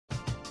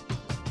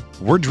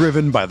We're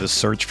driven by the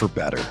search for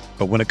better.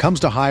 But when it comes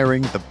to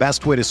hiring, the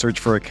best way to search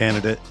for a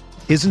candidate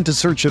isn't to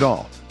search at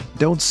all.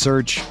 Don't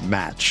search,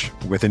 match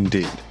with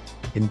Indeed.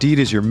 Indeed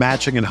is your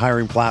matching and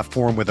hiring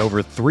platform with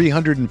over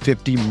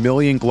 350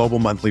 million global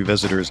monthly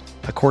visitors,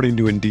 according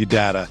to Indeed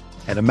data,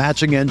 and a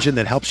matching engine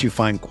that helps you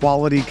find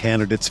quality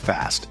candidates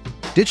fast.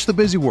 Ditch the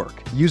busy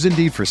work. Use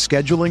Indeed for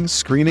scheduling,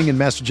 screening, and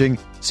messaging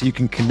so you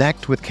can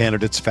connect with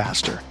candidates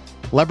faster.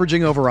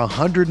 Leveraging over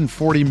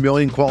 140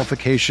 million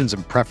qualifications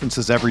and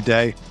preferences every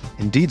day,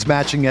 Indeed's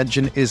matching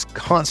engine is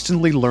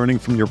constantly learning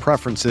from your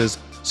preferences,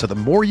 so the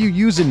more you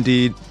use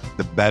Indeed,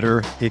 the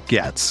better it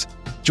gets.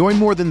 Join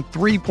more than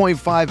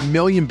 3.5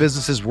 million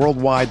businesses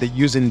worldwide that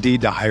use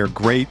Indeed to hire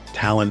great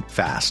talent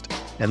fast.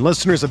 And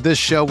listeners of this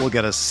show will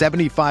get a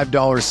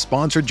 $75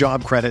 sponsored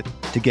job credit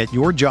to get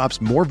your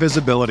jobs more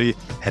visibility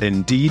at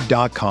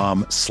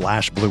Indeed.com/Blue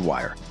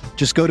Wire.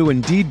 Just go to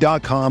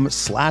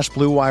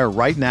Indeed.com/Blue Wire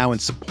right now and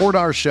support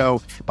our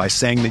show by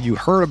saying that you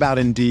heard about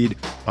Indeed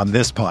on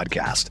this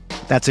podcast.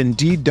 That's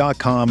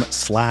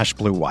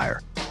Indeed.com/Blue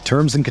Wire.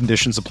 Terms and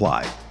conditions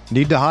apply.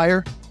 Need to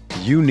hire?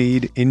 You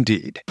need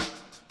Indeed.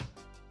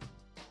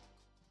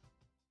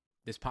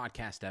 This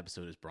podcast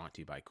episode is brought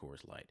to you by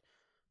Coors Light.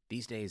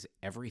 These days,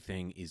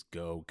 everything is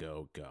go,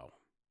 go, go.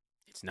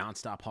 It's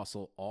nonstop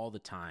hustle all the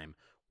time.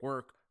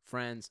 Work,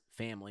 friends,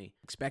 family,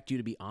 expect you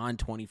to be on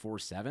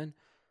 24/7.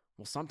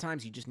 Well,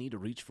 sometimes you just need to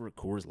reach for a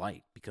Coors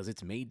Light because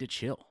it's made to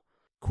chill.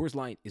 Coors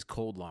Light is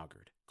cold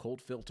lagered,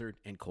 cold filtered,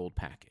 and cold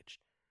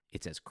packaged.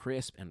 It's as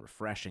crisp and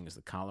refreshing as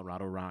the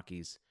Colorado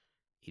Rockies.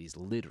 It is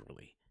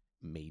literally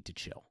made to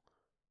chill.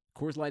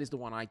 Coors Light is the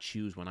one I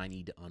choose when I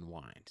need to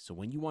unwind. So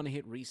when you want to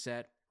hit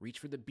reset, reach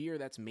for the beer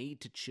that's made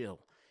to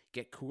chill.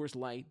 Get Coors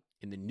Light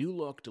in the new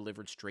look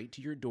delivered straight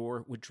to your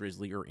door with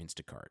Drizzly or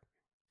Instacart.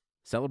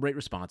 Celebrate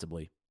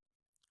responsibly.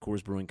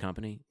 Coors Brewing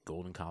Company,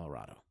 Golden,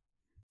 Colorado.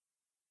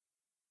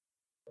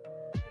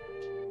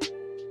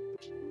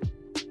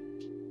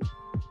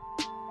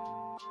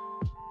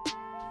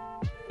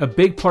 A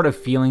big part of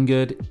feeling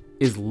good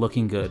is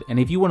looking good. And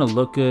if you want to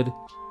look good,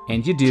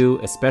 and you do,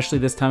 especially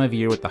this time of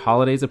year with the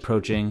holidays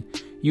approaching,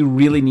 you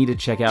really need to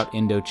check out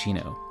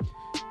Indochino.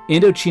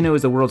 Indochino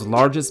is the world's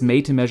largest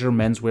made-to-measure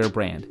menswear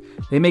brand.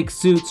 They make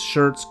suits,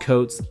 shirts,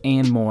 coats,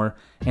 and more,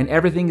 and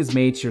everything is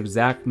made to your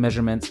exact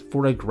measurements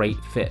for a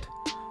great fit.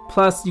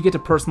 Plus, you get to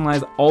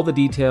personalize all the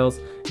details,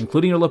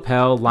 including your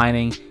lapel,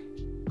 lining,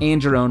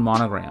 and your own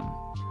monogram.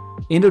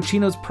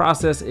 Indochino's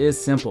process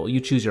is simple. You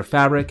choose your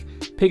fabric,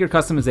 pick your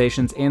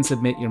customizations, and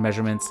submit your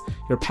measurements.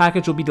 Your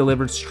package will be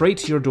delivered straight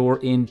to your door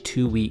in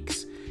 2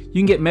 weeks. You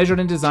can get measured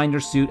and design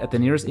your suit at the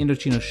nearest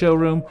Indochino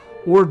showroom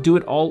or do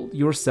it all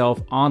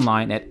yourself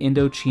online at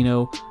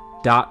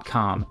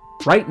Indochino.com.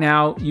 Right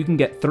now, you can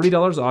get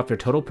 $30 off your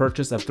total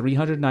purchase of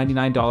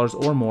 $399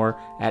 or more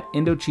at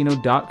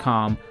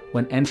Indochino.com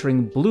when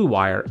entering Blue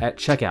Wire at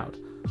checkout.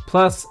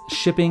 Plus,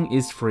 shipping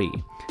is free.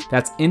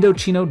 That's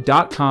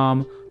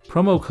Indochino.com,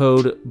 promo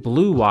code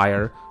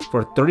BLUEWIRE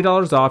for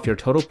 $30 off your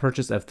total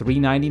purchase of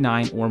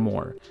 $399 or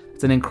more.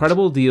 It's an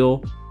incredible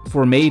deal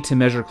for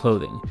made-to-measure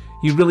clothing.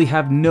 You really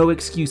have no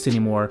excuse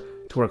anymore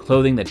to wear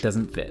clothing that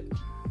doesn't fit.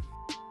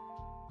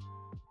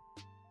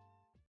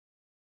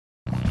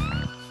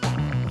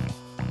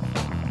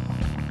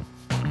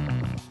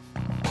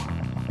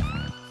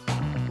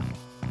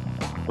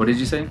 What did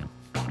you say?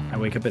 I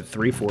wake up at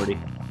 3:40.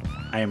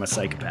 I am a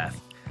psychopath.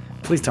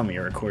 Please tell me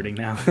you're recording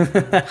now.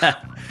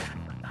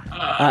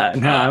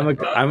 No,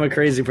 I'm a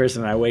crazy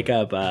person. I wake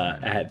up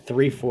at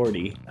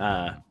 3:40.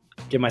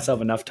 Give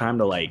myself enough time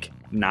to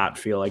not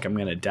feel like I'm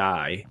gonna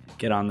die.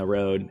 Get on the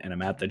road, and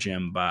I'm at the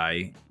gym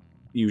by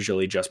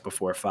usually just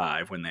before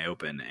 5 when they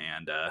open.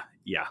 And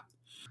yeah,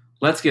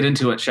 let's get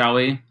into it, shall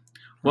we?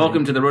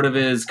 Welcome to the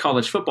RotoViz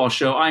College Football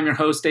Show. I'm your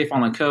host, Dave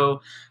Fonlaco.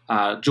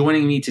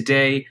 Joining me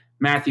today,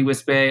 Matthew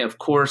Wisbey, of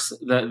course,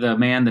 the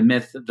man, the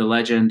myth, the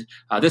legend.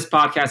 This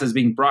podcast is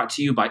being brought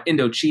to you by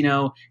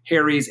Indochino,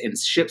 Harry's, and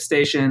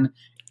ShipStation.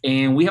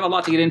 And we have a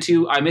lot to get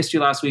into. I missed you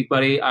last week,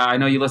 buddy. I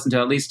know you listened to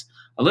at least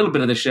a little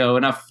bit of the show,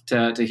 enough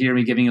to hear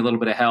me giving you a little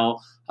bit of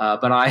hell.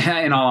 But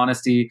I, in all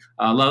honesty,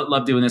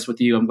 love doing this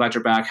with you. I'm glad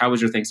you're back. How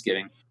was your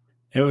Thanksgiving?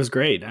 It was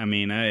great. I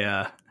mean,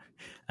 I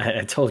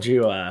told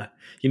you, I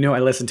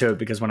listened to it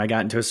because when I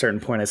got into a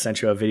certain point, I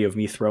sent you a video of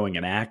me throwing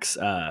an axe.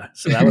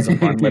 So that was a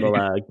fun little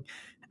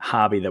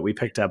hobby that we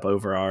picked up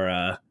over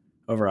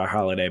our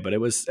holiday. But it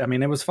was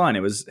fun.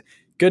 It was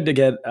good to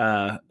get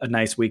a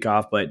nice week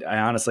off. But I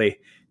honestly,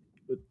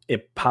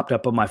 it popped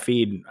up on my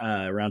feed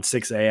around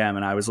 6 a.m.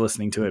 and I was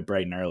listening to it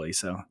bright and early.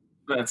 So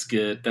that's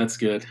good. That's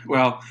good.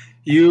 Well,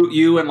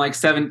 you and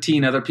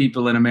 17 other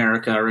people in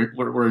America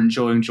were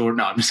enjoying Jordan.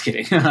 No, I'm just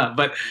kidding.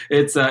 But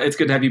it's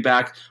good to have you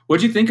back.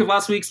 What did you think of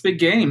last week's big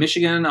game,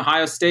 Michigan and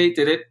Ohio State?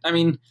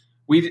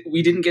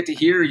 We didn't get to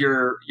hear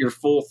your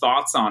full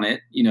thoughts on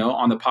it,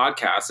 on the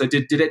podcast. So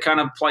did it kind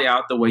of play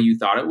out the way you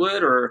thought it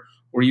would, or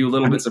were you a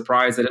little bit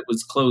surprised that it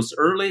was close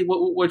early?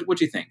 What'd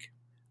you think?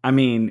 I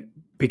mean,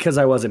 because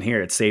I wasn't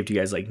here, it saved you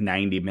guys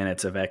 90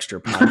 minutes of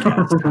extra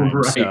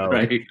podcast time.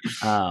 Right.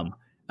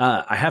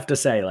 I have to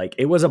say,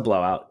 it was a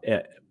blowout.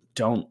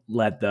 don't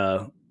let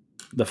the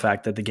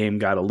fact that the game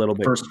got a little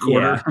bit first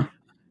quarter. Yeah,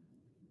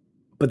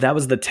 but that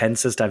was the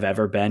tensest I've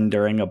ever been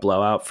during a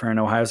blowout for an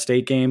Ohio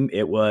State game.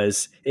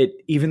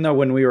 Even though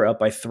when we were up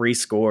by 3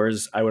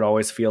 scores, I would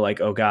always feel like,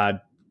 oh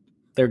God,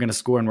 they're going to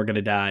score and we're going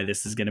to die.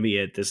 This is going to be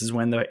it. This is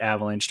when the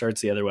avalanche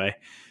starts the other way.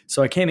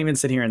 So I can't even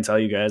sit here and tell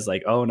you guys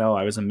like, oh no,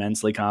 I was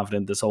immensely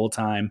confident this whole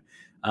time.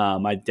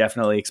 I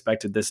definitely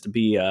expected this to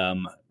be a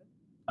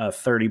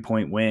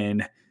 30-point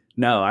win.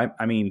 No,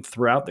 I mean,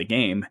 throughout the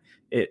game,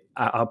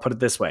 I'll put it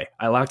this way.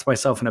 I locked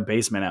myself in a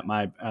basement at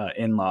my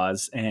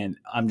in-laws, and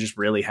I'm just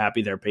really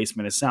happy their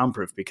basement is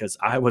soundproof because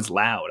I was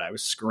loud. I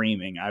was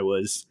screaming. I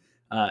was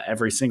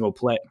every single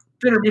play.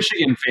 They're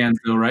Michigan fans,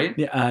 though, right?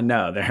 Yeah,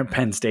 no, they're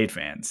Penn State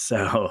fans.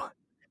 So,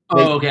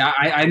 okay.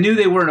 I knew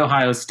they weren't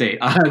Ohio State.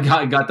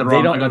 I got the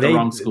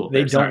wrong school.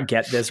 They don't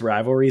get this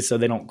rivalry, so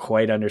they don't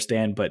quite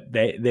understand. But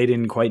they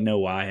didn't quite know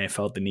why I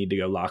felt the need to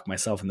go lock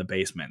myself in the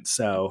basement.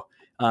 So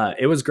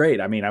it was great.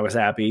 I mean, I was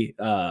happy.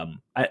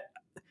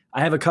 I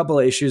have a couple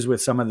of issues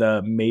with some of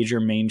the major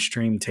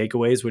mainstream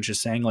takeaways, which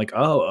is saying like,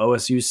 oh,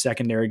 OSU's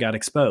secondary got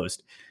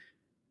exposed.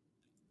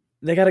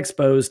 They got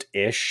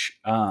exposed-ish.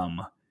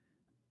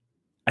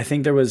 I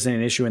think there was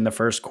an issue in the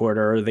first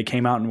quarter. They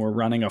came out and were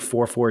running a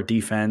 4-4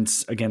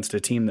 defense against a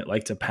team that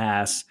liked to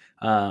pass.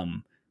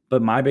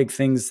 But my big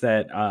things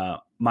that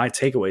my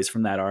takeaways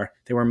from that are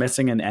they were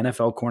missing an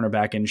NFL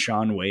cornerback in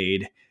Shaun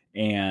Wade.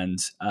 And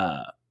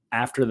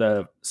after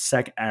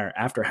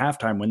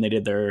halftime, when they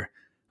did their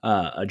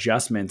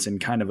adjustments and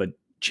kind of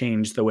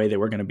changed the way they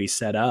were going to be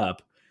set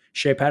up,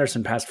 Shea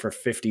Patterson passed for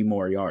 50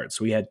 more yards.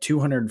 So we had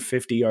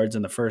 250 yards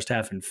in the first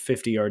half and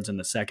 50 yards in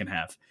the second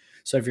half.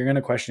 So if you're going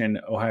to question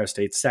Ohio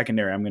State's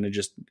secondary, I'm going to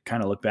just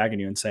kind of look back at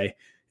you and say, it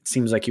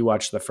seems like you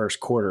watched the first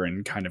quarter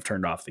and kind of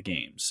turned off the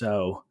game.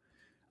 So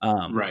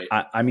right.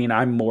 I mean,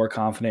 I'm more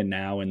confident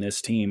now in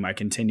this team. I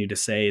continue to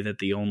say that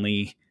the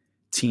only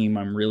team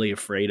I'm really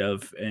afraid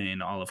of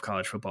in all of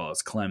college football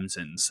is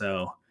Clemson.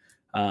 So,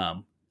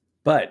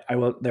 but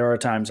there are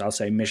times I'll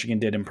say Michigan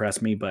did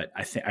impress me, but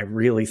I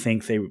really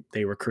think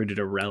they recruited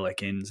a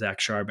relic in Zach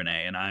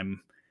Charbonnet, and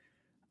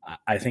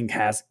I think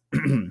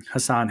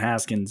Hassan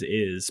Haskins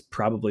is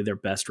probably their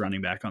best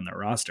running back on their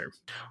roster.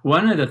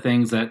 One of the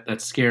things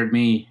that scared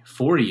me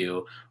for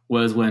you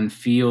was when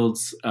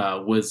Fields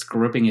was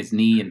gripping his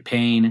knee in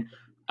pain.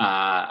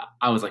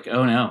 I was like,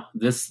 oh no,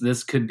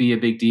 this could be a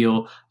big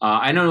deal.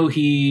 I know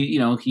he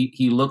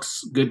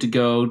looks good to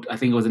go. I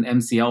think it was an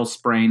MCL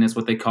sprain is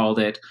what they called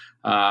it.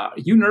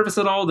 You nervous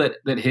at all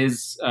that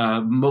his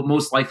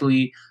most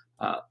likely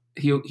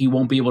he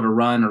won't be able to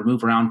run or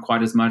move around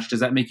quite as much? Does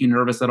that make you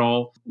nervous at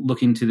all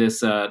looking to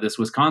this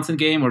Wisconsin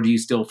game, or do you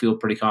still feel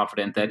pretty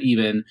confident that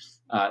even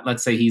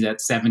let's say he's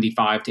at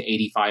 75 to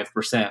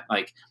 85%,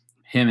 like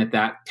him at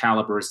that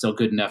caliber is still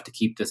good enough to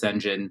keep this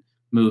engine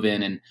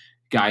moving? And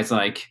guys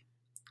like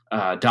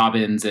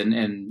Dobbins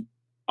and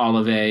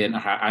Olive, and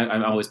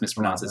I always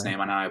mispronounce his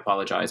name, and I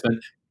apologize,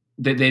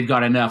 but they've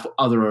got enough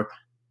other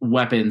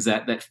weapons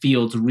that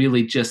Fields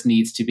really just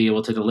needs to be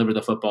able to deliver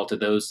the football to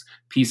those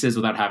pieces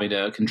without having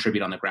to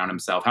contribute on the ground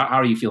himself. How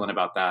are you feeling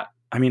about that?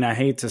 I mean, I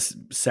hate to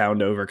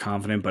sound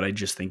overconfident, but I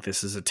just think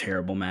this is a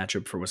terrible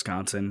matchup for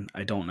Wisconsin.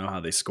 I don't know how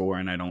they score,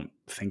 and I don't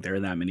think there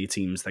are that many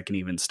teams that can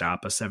even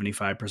stop a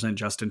 75%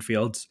 Justin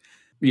Fields.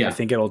 Yeah, I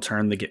think it'll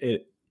turn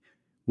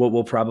what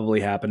will probably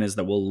happen is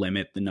that we'll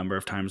limit the number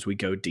of times we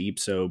go deep.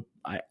 So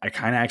I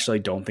kind of actually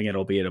don't think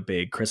it'll be at a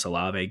big Chris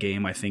Olave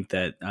game. I think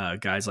that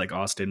guys like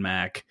Austin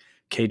Mack,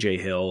 KJ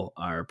Hill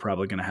are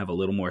probably going to have a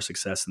little more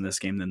success in this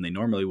game than they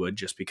normally would,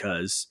 just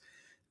because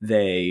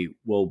they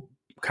will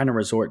kind of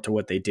resort to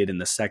what they did in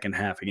the second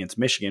half against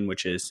Michigan,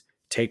 which is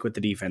take what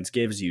the defense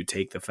gives you,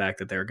 take the fact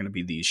that there are going to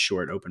be these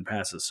short open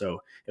passes.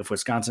 So if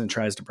Wisconsin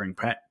tries to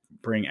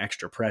bring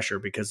extra pressure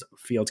because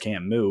Fields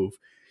can't move,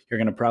 you're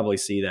going to probably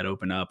see that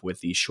open up with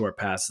these short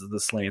passes, the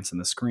slants,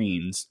 and the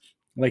screens,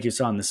 like you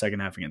saw in the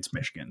second half against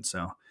Michigan.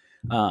 So,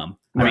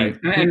 right.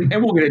 And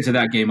we'll get into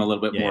that game a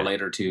little bit more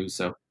later too.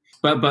 So,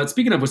 but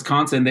speaking of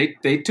Wisconsin,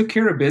 they took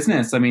care of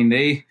business. I mean,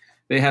 they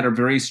had a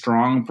very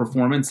strong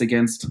performance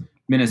against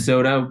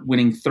Minnesota,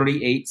 winning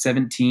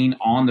 38-17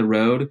 on the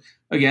road.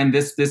 Again,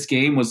 this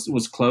game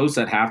was close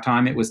at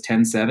halftime. It was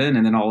 10-7,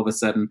 and then all of a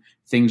sudden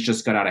things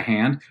just got out of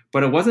hand.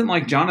 But it wasn't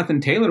like Jonathan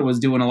Taylor was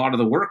doing a lot of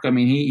the work. I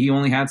mean, he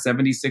only had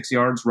 76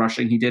 yards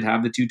rushing. He did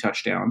have the 2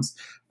 touchdowns.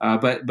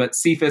 But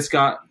Cephas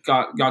got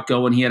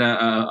going. He had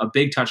a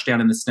big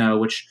touchdown in the snow,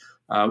 which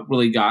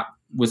really got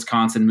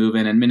Wisconsin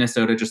moving, and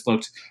Minnesota just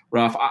looked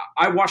rough.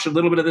 I watched a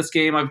little bit of this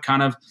game. I've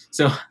talked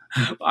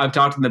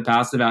in the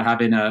past about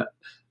having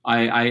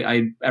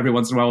I every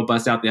once in a while will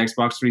bust out the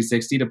Xbox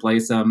 360 to play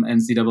some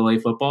NCAA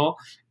football.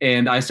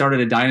 And I started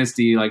a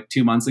dynasty like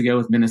 2 months ago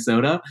with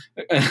Minnesota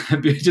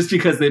just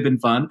because they've been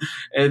fun.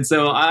 And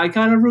so I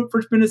kind of root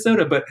for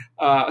Minnesota, but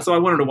so I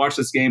wanted to watch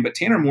this game. But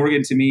Tanner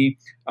Morgan, to me,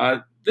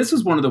 this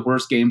was one of the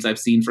worst games I've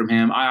seen from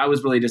him. I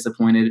was really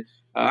disappointed.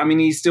 I mean,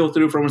 he still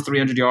threw for almost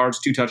 300 yards,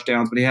 2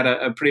 touchdowns, but he had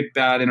a pretty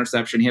bad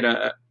interception. He had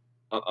a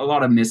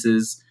lot of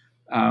misses.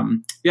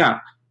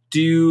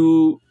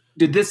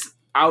 Did this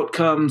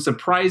outcome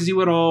surprise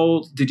you at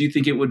all? Did you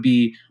think it would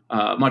be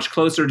much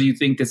closer? Do you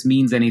think this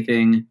means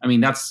anything? I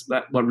mean, that's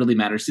what really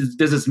matters.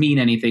 Does this mean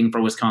anything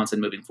for Wisconsin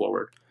moving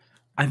forward?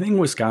 I think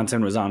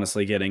Wisconsin was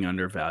honestly getting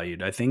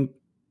undervalued. I think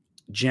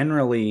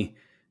generally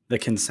the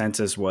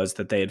consensus was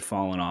that they had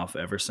fallen off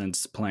ever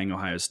since playing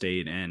Ohio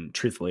State, and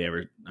truthfully,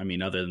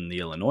 other than the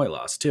Illinois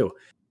loss too.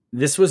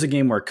 This was a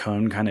game where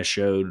Cohn kind of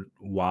showed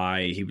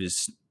why he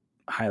was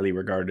highly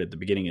regarded at the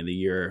beginning of the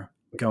year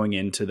going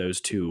into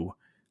those two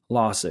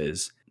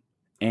losses.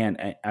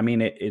 And I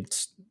mean,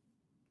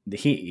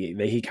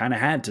 he kind of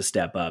had to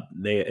step up.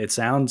 It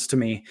sounds to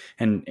me,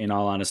 and in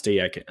all honesty,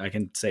 I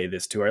can say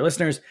this to our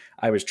listeners.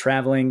 I was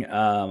traveling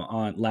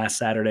on last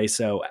Saturday,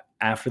 so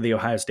after the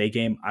Ohio State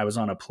game, I was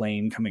on a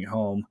plane coming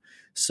home.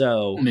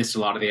 So missed a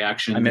lot of the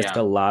action. I missed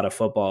a lot of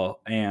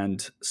football.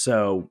 And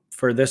so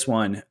for this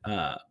one,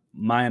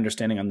 my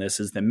understanding on this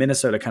is that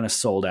Minnesota kind of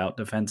sold out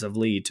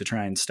defensively to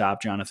try and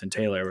stop Jonathan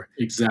Taylor.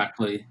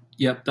 Exactly.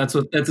 Yep.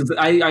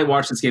 I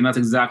watched this game. That's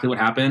exactly what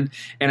happened.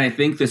 And I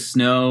think the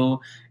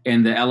snow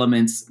and the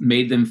elements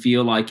made them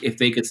feel like if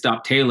they could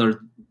stop Taylor,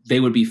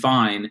 they would be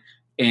fine.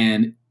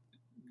 And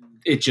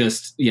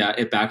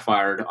it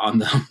backfired on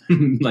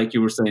them. Like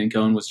you were saying,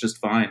 Cohn was just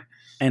fine.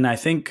 And I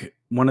think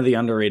one of the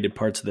underrated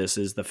parts of this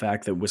is the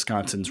fact that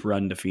Wisconsin's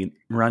run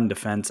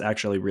defense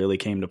actually really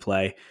came to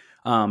play.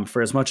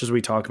 For as much as we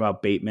talk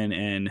about Bateman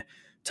and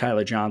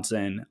Tyler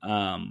Johnson,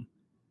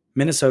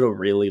 Minnesota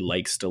really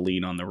likes to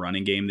lean on the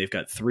running game. They've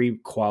got 3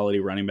 quality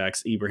running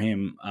backs.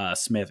 Ibrahim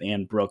Smith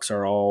and Brooks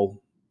are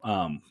all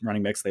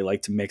running backs they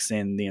like to mix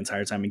in the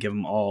entire time and give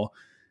them all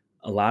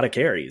a lot of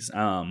carries.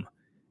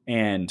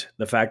 And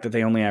the fact that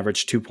they only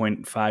averaged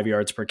 2.5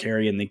 yards per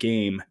carry in the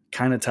game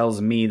kind of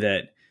tells me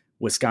that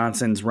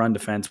Wisconsin's run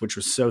defense, which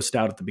was so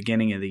stout at the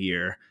beginning of the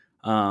year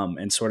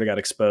and sort of got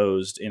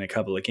exposed in a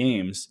couple of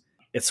games,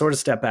 it sort of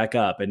stepped back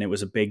up, and it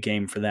was a big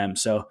game for them.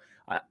 So,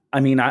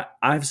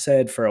 I've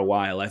said for a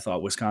while I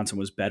thought Wisconsin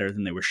was better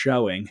than they were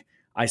showing.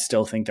 I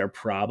still think they're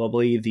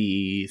probably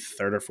the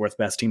 3rd or 4th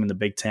best team in the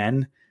Big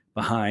Ten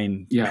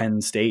behind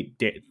Penn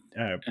State,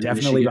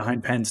 definitely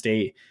behind Penn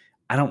State.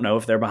 I don't know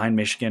if they're behind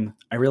Michigan.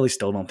 I really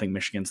still don't think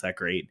Michigan's that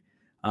great.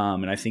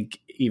 And I think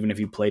even if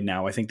you played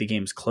now, I think the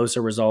game's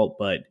closer result,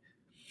 but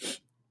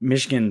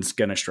Michigan's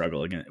going to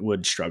struggle again,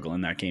 would struggle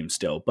in that game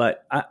still.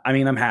 But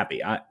I'm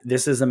happy.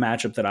 This is a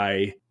matchup that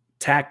I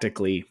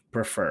tactically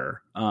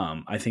prefer.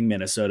 I think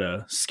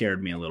Minnesota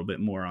scared me a little bit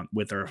more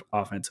with their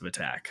offensive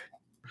attack.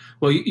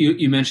 Well,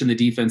 you mentioned the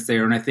defense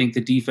there, and I think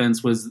the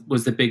defense was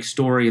the big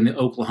story in the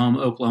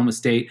Oklahoma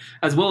State,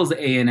 as well as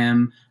the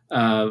A&M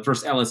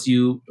versus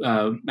LSU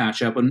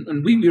matchup.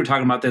 And we were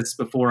talking about this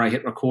before I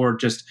hit record.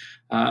 Just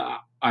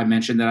I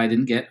mentioned that I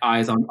didn't get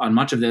eyes on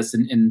much of this,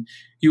 and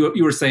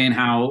you were saying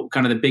how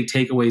kind of the big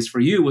takeaways for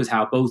you was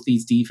how both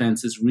these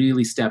defenses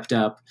really stepped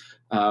up.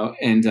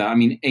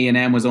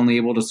 A&M was only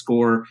able to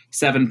score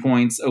 7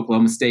 points.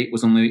 Oklahoma State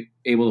was only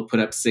able to put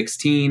up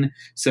 16.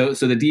 So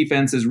the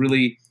defenses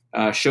really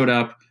showed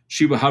up.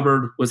 Chuba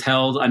Hubbard was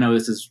held. I know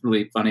this is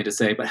really funny to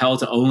say, but held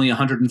to only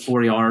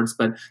 104 yards,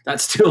 but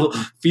that's still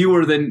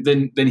fewer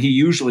than he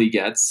usually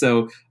gets.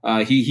 So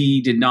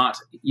he did not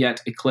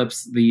yet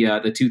eclipse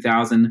the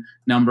 2,000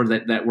 number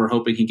that we're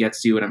hoping he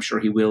gets to, and I'm sure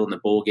he will in the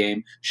bowl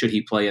game should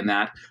he play in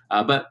that.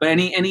 But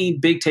any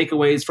big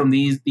takeaways from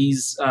these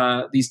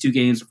 2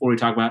 games before we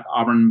talk about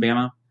Auburn and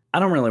Bama? I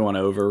don't really want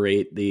to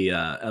overrate the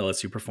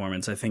LSU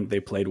performance. I think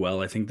they played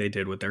well. I think they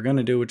did what they're going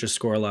to do, which is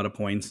score a lot of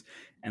points.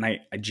 And I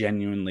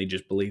genuinely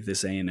just believe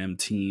this A&M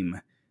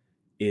team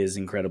is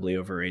incredibly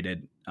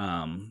overrated.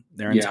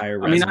 Entire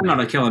resume, I'm not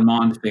a Kellen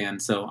Mond fan,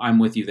 so I'm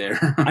with you there.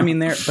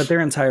 But their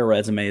entire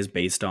resume is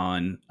based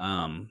on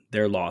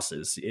their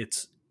losses.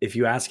 It's if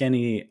you ask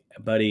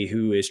anybody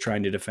who is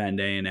trying to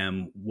defend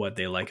A&M what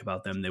they like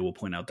about them, they will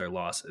point out their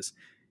losses.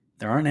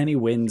 There aren't any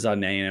wins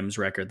on A&M's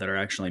record that are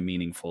actually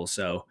meaningful.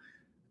 So,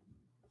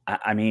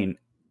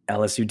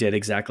 LSU did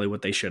exactly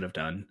what they should have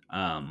done.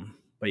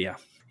 But yeah.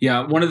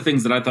 Yeah, one of the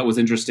things that I thought was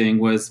interesting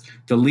was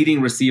the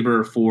leading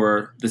receiver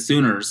for the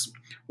Sooners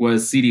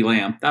was CeeDee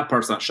Lamb. That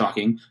part's not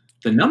shocking.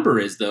 The number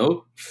is,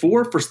 though,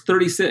 4 for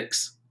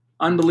 36.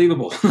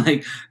 Unbelievable.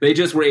 Like, they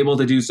just were able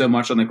to do so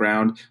much on the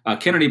ground.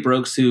 Kennedy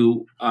Brooks,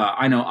 who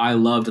I know I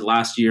loved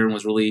last year and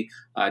was really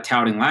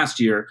touting last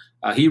year,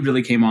 he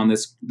really came on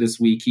this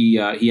week. He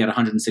had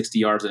 160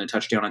 yards and a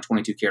touchdown on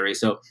 22 carries.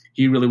 So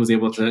he really was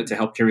able to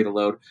help carry the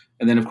load.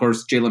 And then, of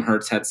course, Jalen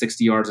Hurts had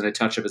 60 yards and a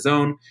touch of his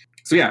own.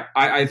 So, yeah,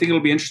 I think it'll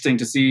be interesting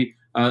to see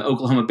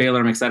Oklahoma-Baylor.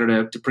 I'm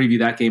excited to preview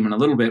that game in a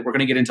little bit. We're going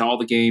to get into all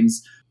the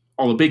games,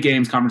 all the big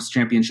games, conference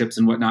championships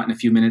and whatnot in a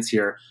few minutes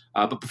here.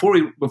 But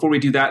before we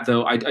do that,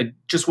 though, I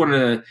just wanted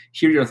to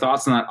hear your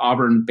thoughts on that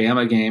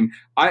Auburn-Bama game.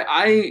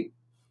 I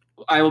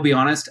will be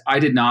honest, I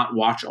did not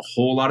watch a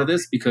whole lot of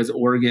this because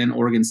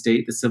Oregon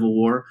State, the Civil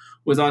War,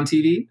 was on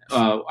TV.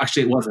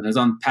 Actually, it wasn't. It was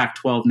on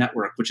Pac-12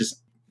 Network, which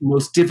is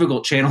most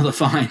difficult channel to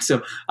find.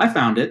 So I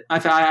found it. I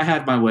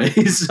had my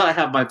ways. I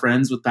have my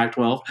friends with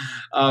Pac-12.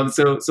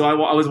 So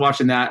I was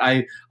watching that.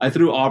 I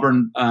threw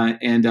Auburn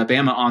and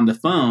Bama on the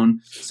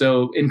phone.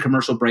 So in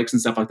commercial breaks and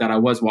stuff like that, I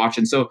was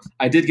watching. So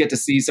I did get to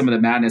see some of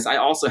the madness. I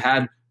also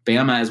had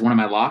Bama as one of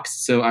my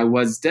locks. So I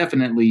was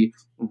definitely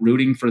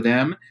rooting for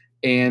them.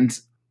 And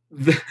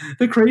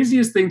the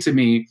craziest thing to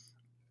me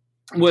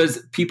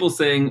was people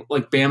saying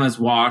like Bama's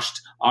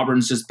washed,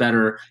 Auburn's just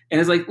better. And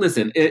it's like,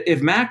 listen,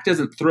 if Mac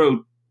doesn't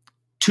throw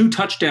 2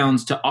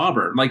 touchdowns to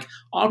Auburn, like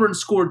Auburn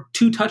scored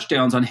 2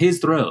 touchdowns on his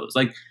throws,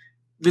 like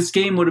this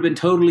game would have been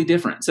totally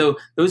different. So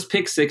those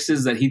pick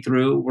sixes that he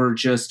threw were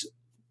just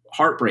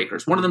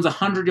heartbreakers. One of them's a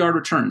 100-yard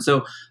return.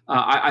 So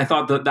I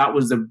thought that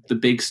was the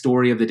big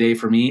story of the day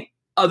for me.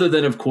 Other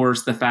than, of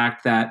course, the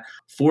fact that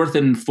 4th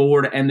and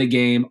 4 to end the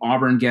game,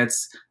 Auburn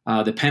gets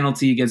the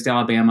penalty against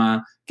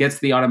Alabama, gets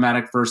the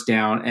automatic first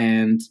down,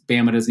 and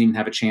Bama doesn't even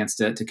have a chance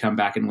to come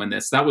back and win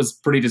this. That was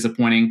pretty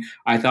disappointing.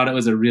 I thought it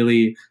was a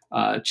really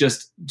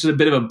just a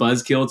bit of a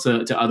buzzkill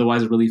to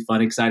otherwise a really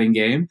fun, exciting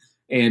game.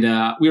 And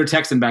we were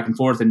texting back and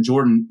forth, and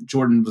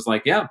Jordan was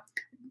like, "Yeah,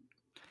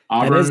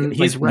 Auburn."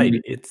 He's right.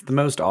 It's the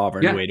most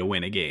Auburn way to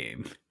win a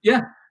game.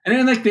 Yeah.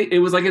 And then it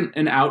was like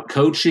an out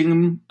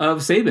coaching of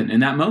Saban in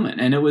that moment.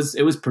 And it was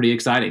pretty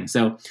exciting.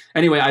 So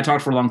anyway, I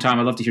talked for a long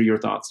time. I'd love to hear your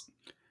thoughts.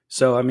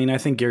 So, I mean, I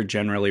think you're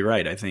generally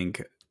right. I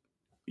think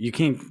you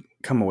can't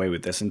come away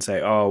with this and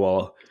say, oh,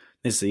 well,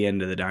 this is the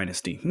end of the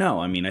dynasty. No,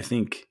 I mean, I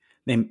think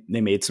they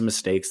made some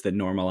mistakes that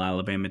normal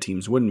Alabama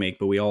teams wouldn't make.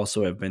 But we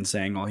also have been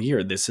saying all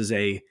year, this is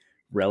a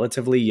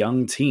relatively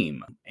young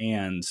team.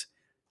 And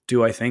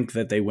do I think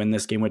that they win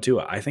this game with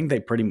Tua? I think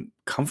they pretty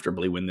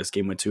comfortably win this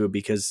game with Tua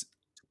because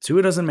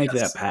Tua doesn't make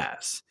that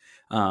pass.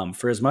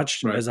 For as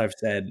much as I've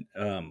said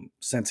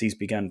since he's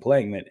begun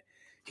playing that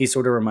he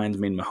sort of reminds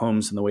me of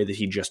Mahomes in the way that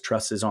he just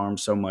trusts his arm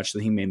so much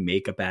that he may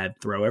make a bad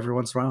throw every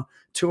once in a while.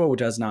 Tua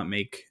does not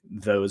make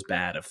those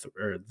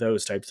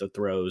those types of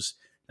throws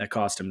that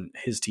cost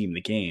his team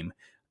the game.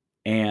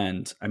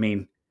 And I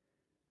mean,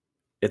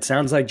 it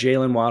sounds like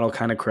Jalen Waddle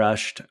kind of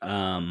crushed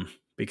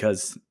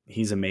because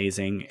he's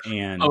amazing.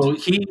 And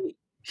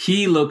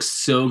he looks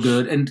so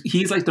good, and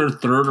he's like their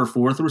 3rd or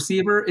 4th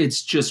receiver.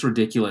 It's just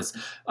ridiculous.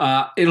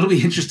 It'll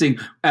be interesting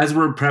as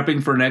we're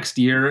prepping for next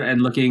year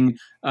and looking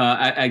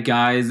at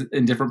guys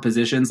in different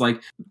positions,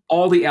 like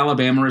all the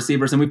Alabama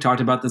receivers, and we've talked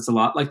about this a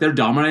lot, like their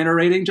dominator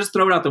rating, just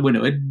throw it out the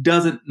window. It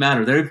doesn't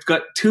matter. They've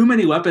got too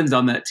many weapons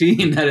on that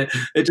team that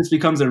it just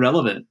becomes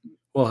irrelevant.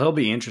 Well, he'll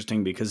be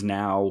interesting because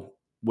now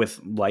with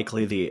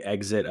likely the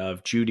exit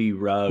of Judy,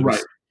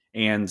 Ruggs,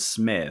 and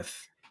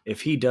Smith,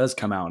 if he does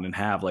come out and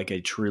have like a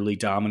truly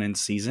dominant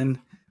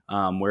season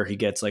where he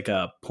gets like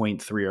a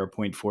 0.3 or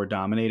 0.4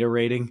 dominator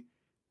rating,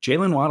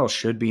 Jalen Waddle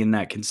should be in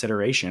that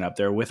consideration up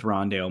there with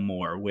Rondale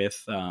Moore,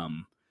 with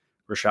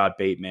Rashad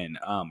Bateman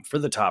for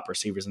the top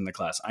receivers in the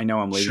class. I know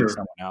I'm leaving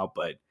someone out,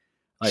 but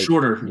like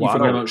Shorter. You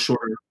forgot about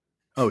Shorter.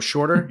 Oh,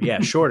 Shorter? Yeah,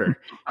 Shorter.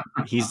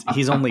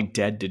 He's only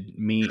dead to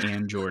me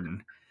and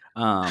Jordan.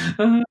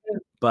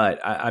 But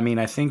I mean,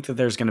 I think that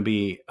there's going to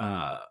be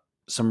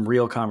some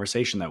real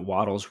conversation that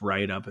Waddle's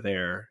right up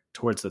there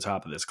towards the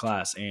top of this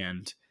class.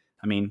 And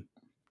I mean,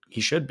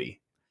 he should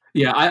be.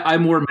 Yeah. I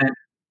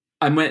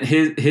meant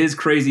his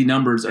crazy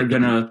numbers are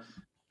going to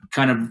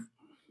kind of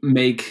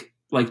make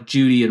like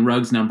Judy and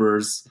Ruggs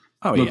numbers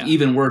look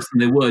even worse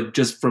than they would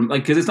just from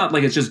like, cause it's not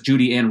like it's just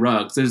Judy and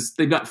Ruggs.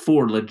 They've got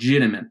 4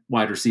 legitimate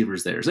wide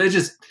receivers there. So it's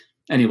just,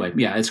 anyway,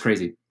 yeah, it's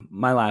crazy.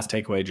 My last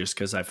takeaway, just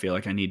cause I feel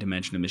like I need to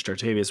mention him, is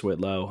Jartavius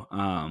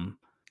Whitlow.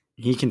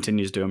 He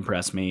continues to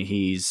impress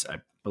me. I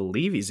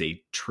believe he's a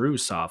true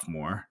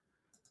sophomore.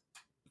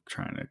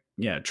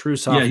 True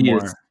sophomore.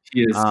 Yeah,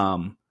 he is.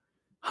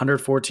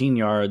 114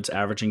 yards,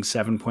 averaging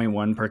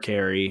 7.1 per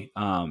carry,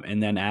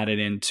 and then added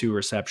in 2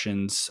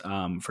 receptions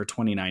for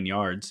 29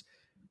 yards.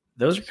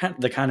 Those are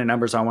the kind of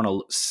numbers I want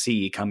to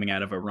see coming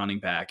out of a running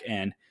back.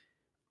 And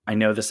I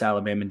know this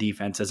Alabama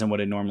defense isn't what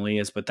it normally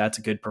is, but that's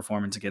a good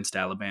performance against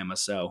Alabama.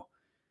 So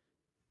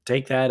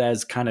take that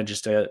as kind of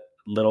just a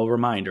little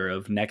reminder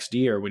of next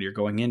year when you're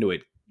going into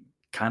it,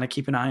 kind of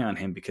keep an eye on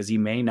him because he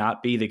may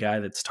not be the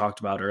guy that's talked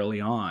about early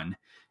on.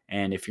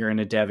 And if you're in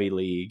a Devy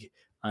league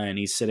and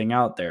he's sitting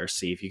out there,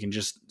 see if you can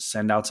just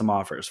send out some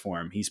offers for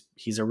him.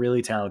 He's a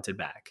really talented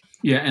back.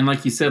 Yeah. And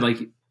like you said,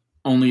 like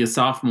only a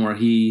sophomore,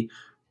 he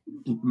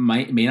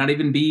may not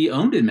even be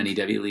owned in many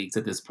Devy leagues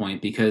at this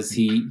point because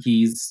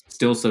he's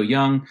still so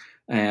young.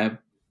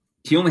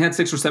 He only had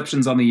 6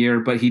 receptions on the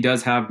year, but he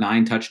does have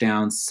 9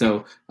 touchdowns.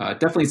 So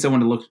definitely someone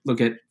to look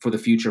at for the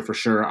future for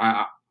sure.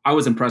 I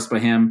was impressed by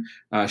him.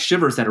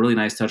 Shivers had a really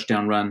nice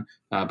touchdown run,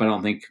 but I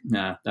don't think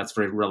that's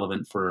very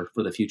relevant for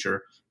the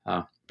future.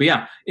 But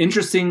yeah,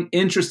 interesting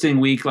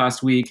week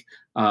last week.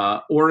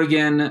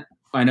 Oregon,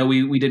 I know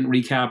we didn't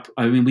recap.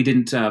 I mean, we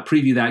didn't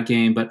preview that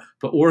game, but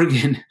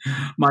Oregon,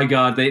 my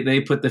God,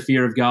 they put the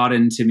fear of God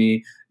into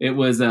me. It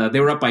was they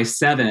were up by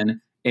 7.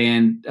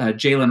 and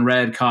Jalen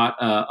Redd caught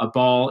a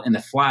ball in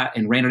the flat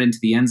and ran it into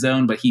the end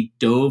zone, but he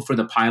dove for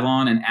the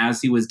pylon, and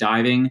as he was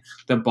diving,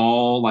 the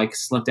ball like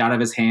slipped out of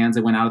his hands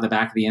and went out of the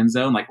back of the end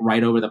zone, like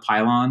right over the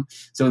pylon.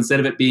 So instead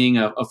of it being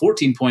a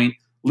 14-point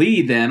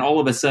lead, then all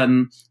of a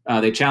sudden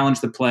they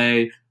challenge the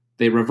play,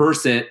 they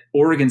reverse it.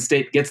 Oregon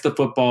State gets the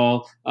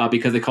football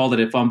because they called it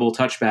a fumble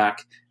touchback,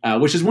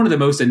 which is one of the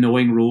most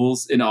annoying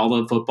rules in all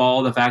of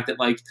football. The fact that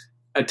like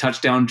a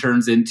touchdown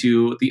turns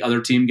into the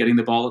other team getting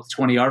the ball at the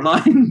 20-yard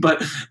line,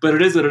 but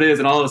it is what it is.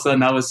 And all of a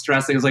sudden I was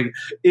stressing. It's like,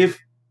 if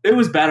it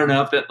was bad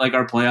enough that like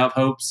our playoff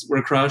hopes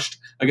were crushed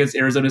against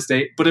Arizona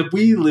State, but if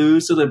we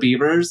lose to the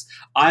Beavers,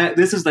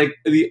 this is like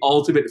the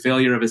ultimate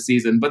failure of a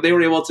season. But they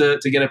were able to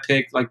get a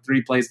pick like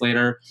 3 plays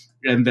later,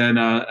 and then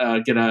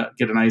get a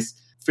nice,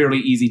 fairly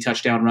easy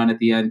touchdown run at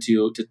the end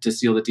to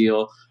seal the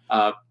deal.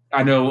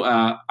 I know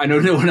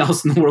no one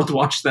else in the world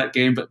watched that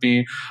game but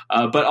me.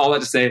 But all that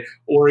to say,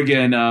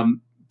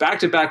 Oregon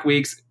back-to-back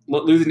weeks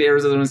losing to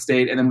Arizona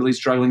State and then really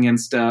struggling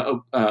against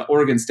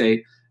Oregon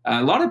State.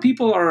 A lot of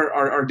people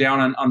are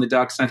down on the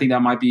Ducks, and I think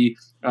that might be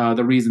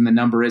the reason the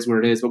number is where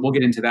it is. But we'll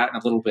get into that in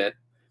a little bit.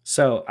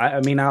 So, I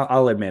mean,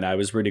 I'll admit I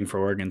was rooting for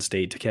Oregon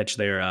State to catch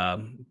their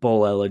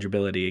bowl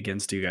eligibility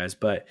against you guys,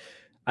 but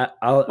they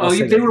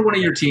were one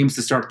of your teams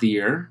to start the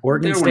year.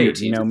 Oregon State,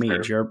 you know me,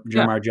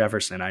 Jamar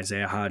Jefferson,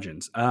 Isaiah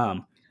Hodgins.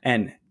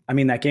 And I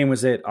mean, that game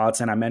was at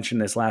Autzen. I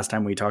mentioned this last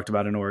time we talked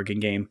about an Oregon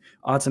game.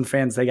 Autzen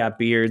fans, they got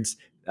beards.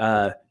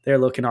 They're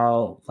looking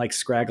all like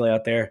scraggly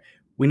out there.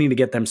 We need to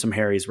get them some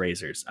Harry's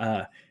razors.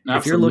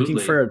 If you're looking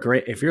for a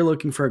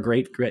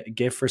great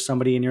gift for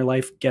somebody in your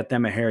life, get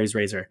them a Harry's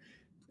razor.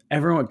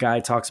 Everyone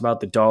guy talks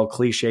about the dull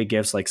cliche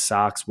gifts like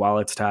socks,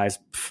 wallets, ties.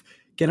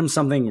 Get them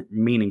something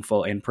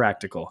meaningful and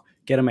practical.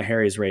 Get them a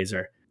Harry's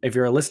razor. If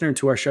you're a listener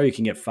to our show, you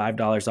can get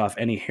 $5 off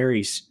any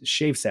Harry's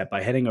shave set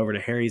by heading over to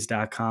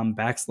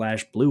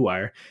harrys.com/Blue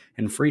Wire,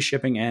 and free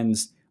shipping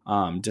ends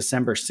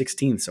December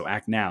 16th, so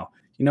act now.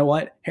 You know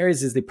what?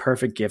 Harry's is the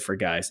perfect gift for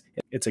guys.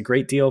 It's a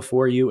great deal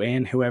for you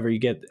and whoever you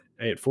get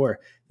it for.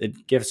 The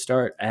gifts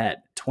start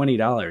at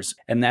 $20,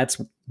 and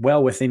that's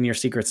well within your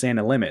Secret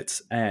Santa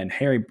limits. And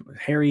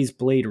Harry's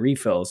blade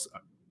refills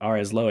are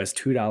as low as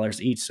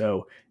 $2 each,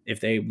 so if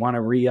they want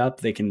to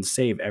re-up, they can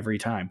save every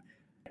time.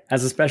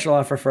 As a special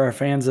offer for our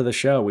fans of the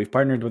show, we've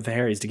partnered with the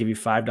Harrys to give you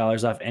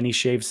 $5 off any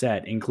shave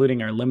set,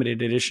 including our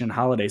limited edition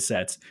holiday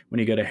sets, when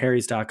you go to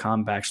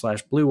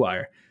harrys.com/Blue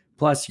Wire.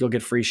 Plus, you'll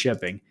get free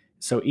shipping.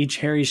 So each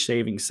Harry's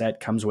shaving set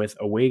comes with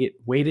a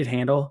weighted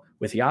handle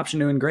with the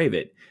option to engrave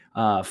it,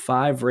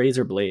 5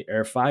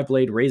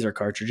 blade razor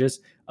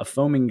cartridges, a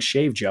foaming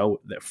shave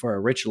gel for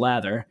a rich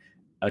lather,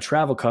 a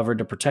travel cover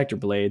to protect your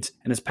blades,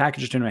 and is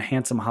packaged in a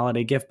handsome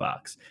holiday gift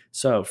box.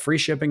 So free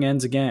shipping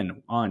ends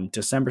again on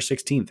December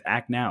 16th.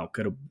 Act now.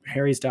 Go to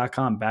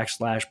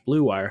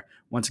harrys.com/Blue Wire.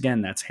 Once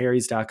again, that's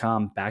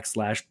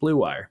harrys.com/Blue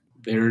Wire.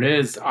 There it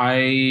is.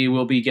 I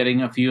will be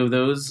getting a few of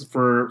those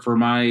for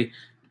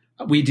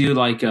we do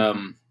like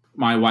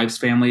my wife's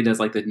family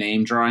does like the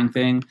name drawing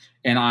thing,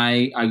 and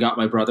I got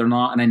my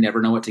brother-in-law, and I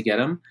never know what to get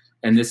him.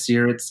 And this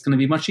year it's going to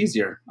be much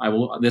easier.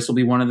 This will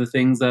be one of the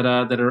things that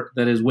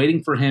is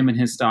waiting for him in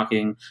his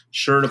stocking,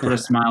 sure to put a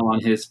smile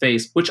on his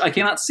face, which I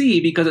cannot see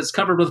because it's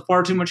covered with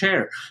far too much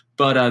hair.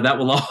 But that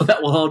will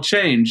all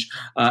change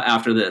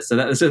after this. So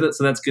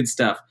that's good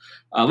stuff.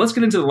 Let's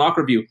get into the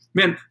locker review.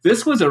 Man,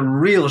 this was a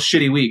real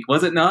shitty week,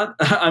 was it not?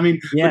 I mean,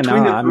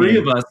 between the three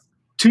of us,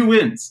 2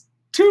 wins.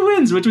 2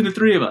 wins between the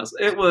three of us.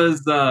 It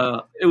was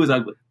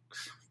ugly.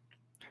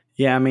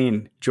 Yeah, I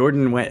mean,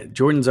 Jordan's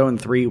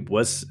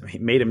 0-3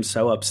 made him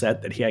so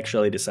upset that he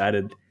actually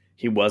decided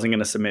he wasn't going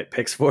to submit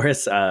picks for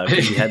us.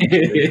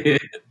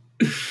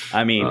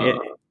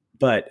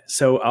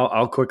 So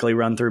I'll quickly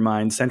run through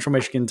mine. Central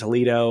Michigan,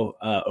 Toledo,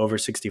 over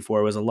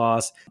 64 was a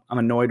loss. I'm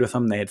annoyed with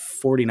them. They had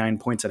 49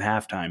 points at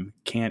halftime.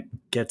 Can't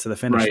get to the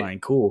finish line.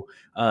 Cool.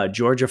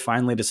 Georgia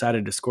finally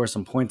decided to score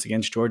some points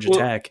against Georgia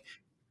Tech.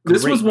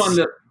 This was one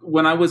that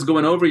when I was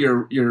going over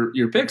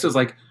your picks, I was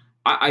like,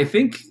 I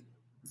think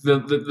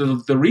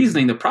the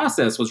reasoning, the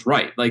process was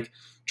right. Like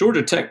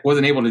Georgia Tech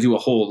wasn't able to do a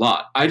whole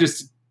lot. I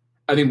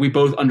think we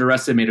both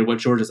underestimated what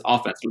Georgia's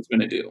offense was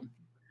going to do.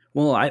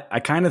 Well, I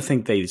kind of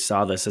think they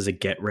saw this as a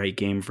get-right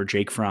game for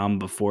Jake Fromm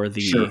before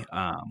the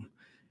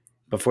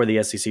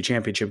SEC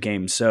championship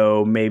game.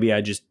 So maybe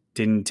I just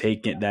didn't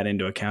take that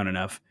into account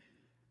enough.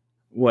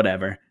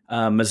 Whatever.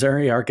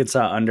 Missouri,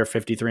 Arkansas under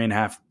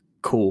 53.5.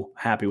 Cool.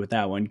 Happy with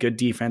that one. Good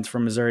defense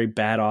from Missouri,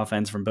 bad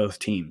offense from both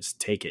teams.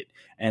 Take it.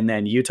 And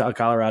then Utah,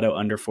 Colorado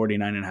under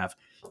 49.5.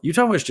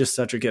 Utah was just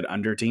such a good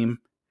under team.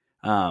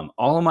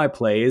 All of my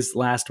plays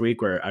last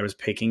week where I was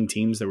picking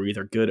teams that were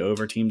either good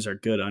over teams or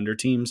good under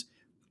teams,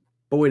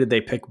 boy, did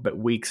they pick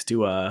weeks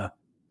to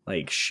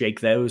shake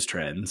those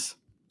trends.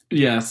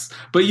 Yes,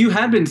 but you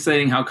had been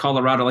saying how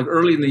Colorado, like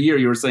early in the year,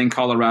 you were saying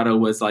Colorado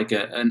was like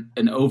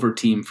an over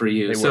team for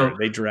you.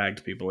 They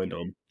dragged people into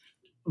them.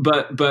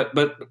 But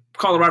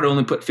Colorado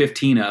only put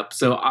 15 up.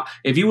 So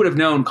if you would have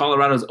known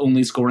Colorado's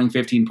only scoring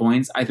 15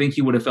 points, I think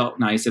you would have felt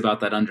nice about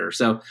that under.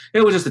 So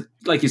it was just,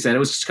 like you said, it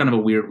was just kind of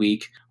a weird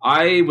week.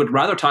 I would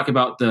rather talk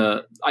about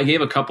I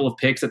gave a couple of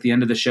picks at the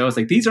end of the show. It's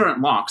like, these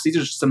aren't locks. These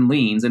are just some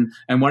leans.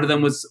 And one of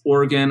them was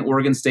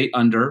Oregon State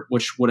under,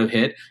 which would have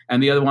hit.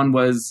 And the other one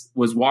was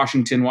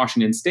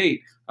Washington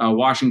State.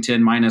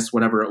 Washington minus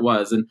whatever it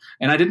was. And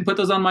I didn't put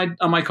those on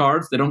my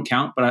cards. They don't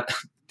count, but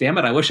damn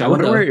it, I wish I would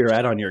have. I wonder where you're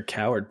at on your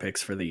coward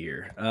picks for the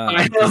year.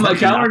 I know, my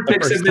coward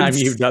picks have been... time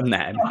you've done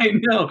that. I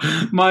know.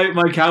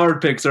 My coward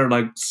picks are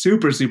like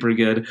super, super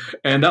good.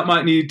 And that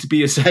might need to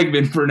be a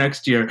segment for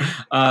next year.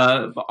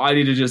 I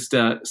need to just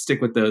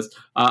stick with those.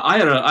 I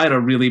had a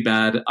really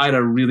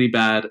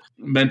bad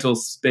mental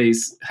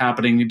space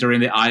happening during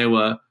the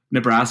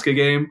Iowa-Nebraska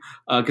game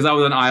because I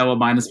was in Iowa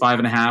minus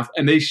 5.5,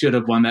 and they should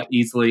have won that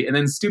easily. And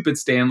then stupid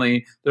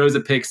Stanley throws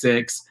a pick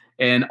six,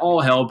 and all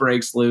hell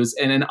breaks loose.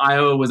 And then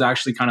Iowa was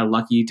actually kind of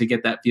lucky to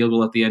get that field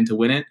goal at the end to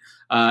win it.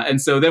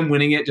 And so them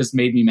winning it just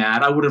made me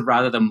mad. I would have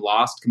rather them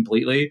lost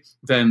completely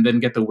than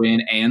get the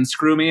win and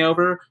screw me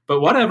over.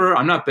 But whatever,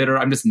 I'm not bitter.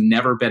 I'm just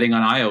never betting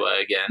on Iowa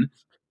again.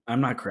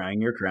 I'm not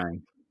crying. You're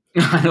crying.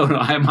 I don't know.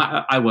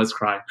 I was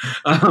crying.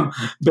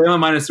 Bama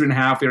minus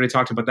 3.5. We already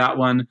talked about that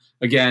one.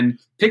 Again,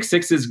 pick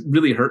sixes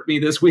really hurt me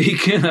this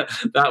week.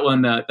 that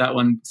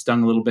one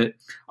stung a little bit.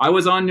 I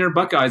was on your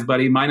Buckeyes,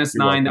 buddy. Minus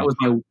 9. That was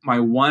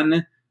my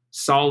one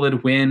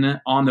solid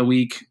win on the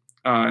week,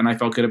 and I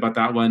felt good about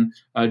that one.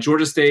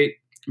 Georgia State,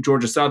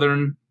 Georgia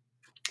Southern.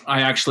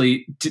 I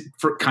actually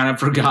kind of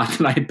forgot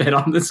that I bet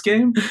on this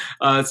game.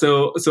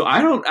 So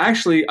I don't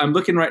actually, I'm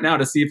looking right now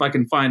to see if I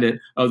can find it.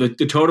 Oh, the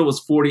total was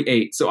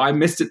 48. So I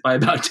missed it by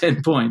about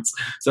 10 points.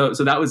 So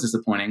that was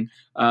disappointing.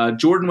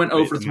 Jordan went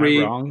 0 for 3.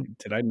 Am I wrong?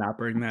 Did I not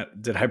bring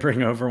that? Did I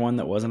bring over one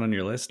that wasn't on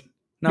your list?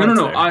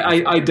 No.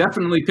 I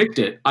definitely picked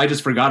it. I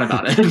just forgot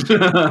about it.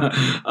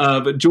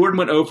 But Jordan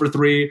went 0 for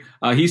 3.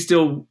 He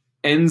still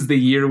ends the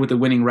year with a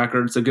winning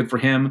record. So good for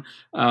him.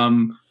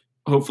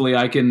 Hopefully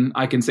I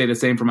can say the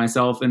same for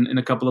myself in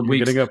a couple of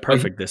weeks. You're going to go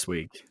perfect this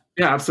week.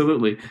 Yeah,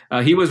 absolutely.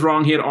 He was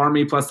wrong. He had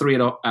Army plus 3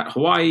 at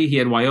Hawaii. He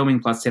had Wyoming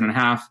plus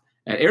 10.5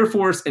 at Air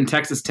Force, and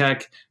Texas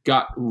Tech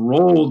got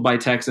rolled by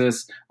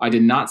Texas. I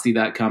did not see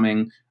that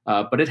coming,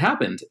 but it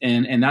happened.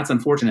 And that's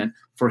unfortunate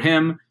for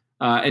him.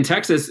 And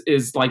Texas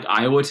is like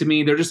Iowa to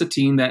me. They're just a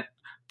team that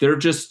they're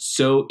just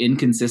so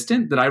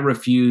inconsistent that I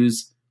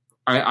refuse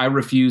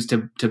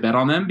to bet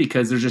on them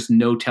because there's just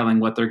no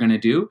telling what they're going to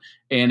do.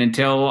 And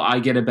until I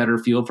get a better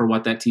feel for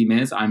what that team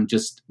is,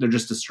 they're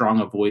just a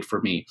strong avoid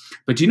for me.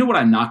 But do you know what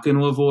I'm not going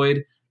to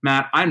avoid,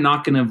 Matt? I'm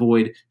not going to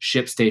avoid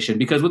ShipStation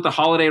because with the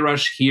holiday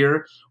rush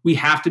here, we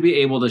have to be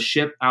able to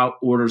ship out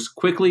orders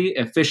quickly,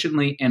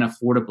 efficiently, and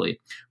affordably.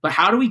 But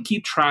how do we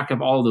keep track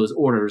of all those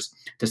orders,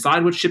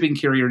 decide which shipping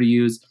carrier to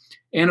use,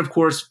 and of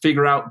course,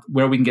 figure out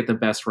where we can get the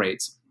best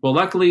rates? Well,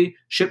 luckily,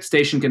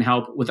 ShipStation can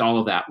help with all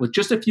of that. With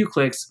just a few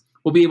clicks,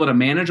 we'll be able to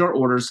manage our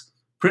orders,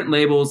 print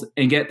labels,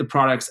 and get the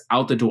products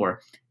out the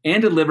door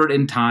and delivered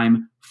in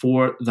time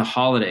for the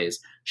holidays.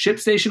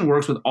 ShipStation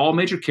works with all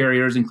major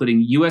carriers,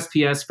 including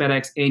USPS,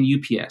 FedEx, and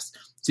UPS.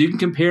 So you can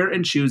compare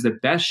and choose the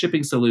best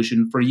shipping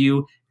solution for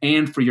you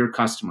and for your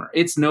customer.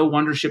 It's no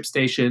wonder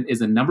ShipStation is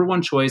the number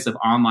one choice of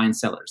online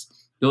sellers.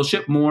 They'll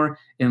ship more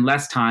in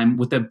less time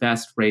with the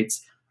best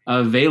rates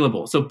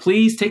available. So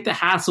please take the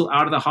hassle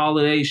out of the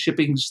holiday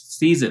shipping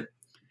season.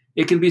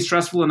 It can be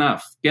stressful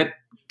enough.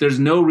 There's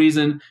no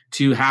reason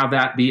to have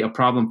that be a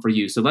problem for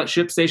you. So let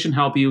ShipStation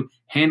help you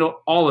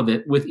handle all of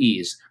it with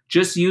ease.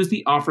 Just use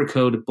the offer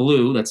code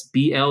BLUE, that's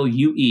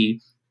BLUE,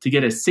 to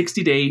get a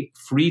 60-day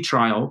free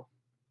trial.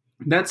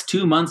 That's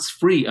 2 months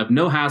free of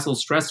no hassle,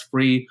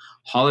 stress-free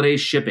holiday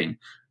shipping.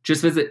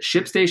 Just visit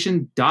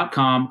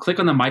ShipStation.com, click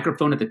on the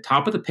microphone at the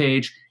top of the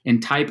page,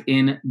 and type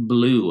in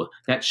BLUE.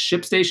 That's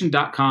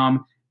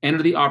ShipStation.com,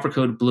 enter the offer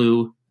code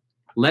BLUE.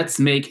 Let's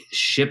make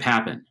ship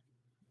happen.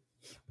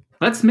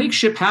 Let's make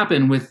ship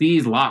happen with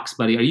these locks,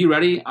 buddy. Are you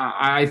ready?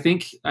 I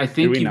think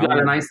you've got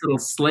a nice little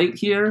slate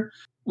here.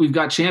 We've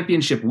got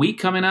championship week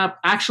coming up.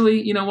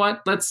 Actually, you know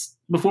what?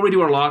 Before we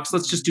do our locks,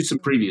 let's just do some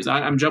previews.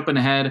 I'm jumping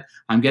ahead.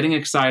 I'm getting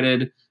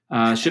excited.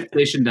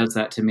 ShipStation does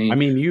that to me. I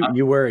mean,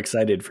 you were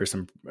excited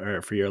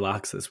for your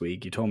locks this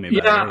week. You told me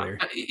about it earlier.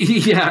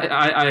 Yeah,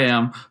 I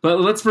am.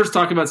 But let's first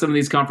talk about some of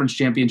these conference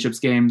championships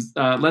games.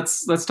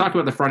 Let's talk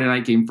about the Friday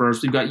night game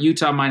first. We've got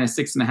Utah minus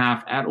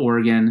 6.5 at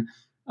Oregon.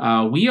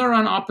 We are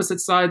on opposite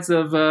sides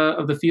of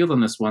the field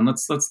on this one.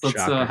 Let's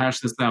hash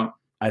this out.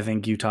 I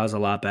think Utah's a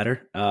lot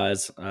better.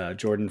 As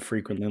Jordan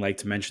frequently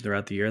liked to mention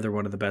throughout the year, they're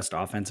one of the best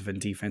offensive and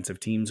defensive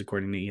teams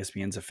according to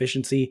ESPN's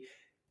efficiency.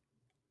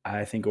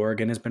 I think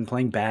Oregon has been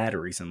playing bad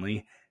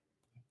recently.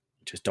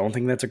 Just don't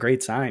think that's a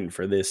great sign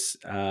for this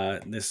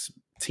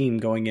team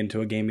going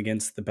into a game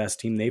against the best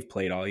team they've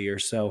played all year.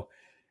 So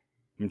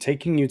I'm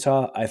taking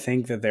Utah. I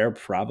think that they're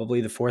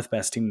probably the fourth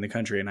best team in the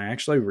country, and I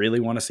actually really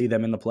want to see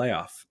them in the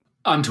playoff.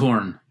 I'm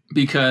torn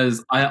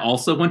because I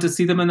also want to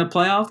see them in the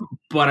playoff,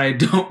 but I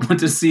don't want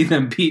to see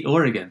them beat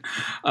Oregon.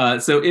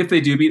 So if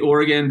they do beat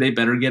Oregon, they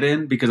better get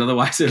in, because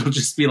otherwise it'll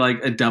just be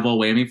like a double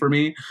whammy for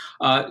me.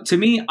 To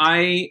me,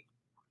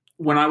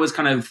 when I was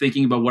kind of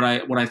thinking about what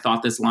I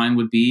thought this line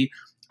would be,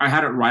 I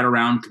had it right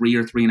around 3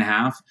 or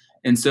 3.5.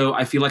 And so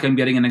I feel like I'm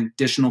getting an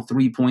additional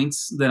 3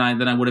 points than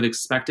I would have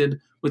expected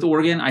with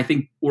Oregon. I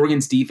think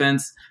Oregon's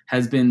defense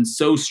has been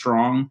so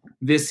strong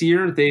this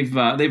year. They've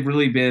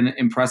really been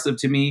impressive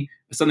to me.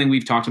 Something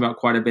we've talked about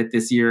quite a bit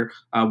this year,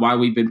 why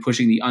we've been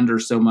pushing the under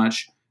so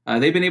much.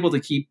 They've been able to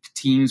keep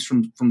teams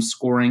from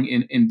scoring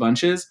in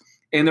bunches,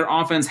 and their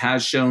offense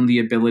has shown the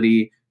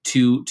ability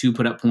to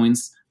put up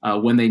points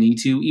when they need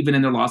to. Even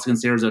in their loss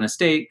against Arizona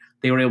State,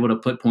 they were able to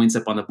put points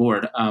up on the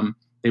board.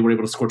 They were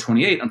able to score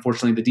 28.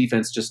 Unfortunately, the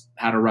defense just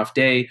had a rough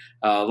day.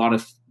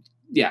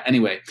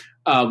 Anyway,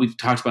 we've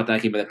talked about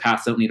that game in the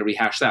past. Don't need to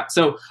rehash that.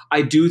 So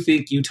I do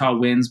think Utah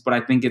wins, but I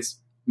think it's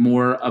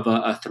more of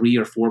a 3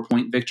 or 4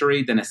 point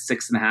victory than a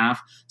 6.5.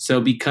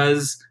 So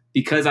because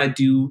I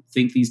do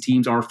think these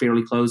teams are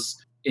fairly close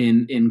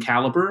in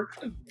caliber,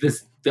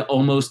 the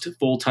almost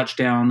full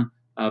touchdown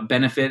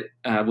benefit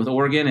with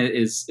Oregon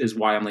is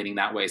why I'm leaning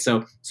that way.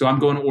 So I'm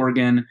going to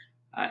Oregon.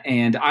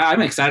 And I'm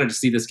excited to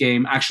see this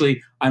game.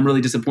 Actually, I'm really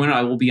disappointed.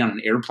 I will be on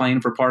an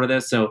airplane for part of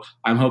this, so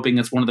I'm hoping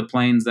it's one of the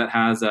planes that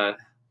has a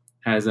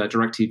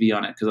DirecTV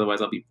on it, because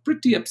otherwise I'll be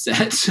pretty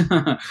upset.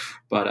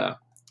 But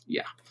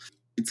yeah,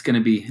 it's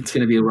gonna be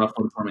a rough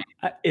one for me.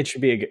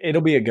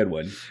 It'll be a good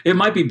one. It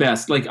might be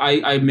best. Like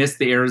I missed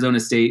the Arizona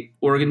State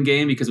Oregon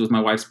game because it was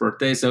my wife's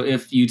birthday. So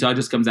if Utah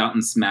just comes out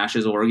and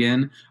smashes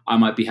Oregon, I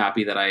might be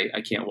happy that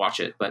I can't watch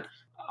it. But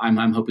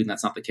I'm hoping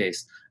that's not the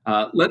case.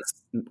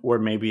 Or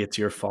maybe it's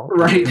your fault.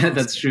 Right,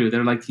 that's true.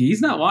 They're like,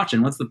 he's not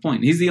watching. What's the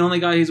point? He's the only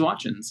guy he's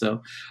watching.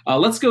 So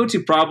let's go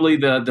to probably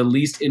the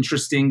least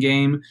interesting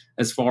game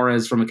as far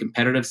as from a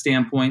competitive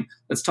standpoint.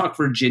 Let's talk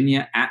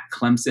Virginia at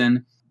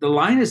Clemson. The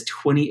line is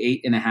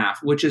 28.5,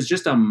 which is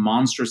just a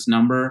monstrous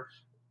number.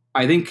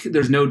 I think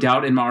there's no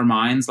doubt in our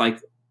minds, like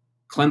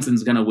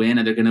Clemson's going to win,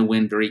 and they're going to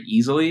win very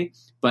easily.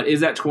 But is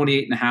that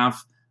 28.5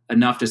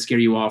 enough to scare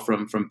you off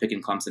from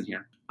picking Clemson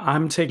here?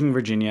 I'm taking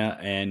Virginia,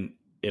 and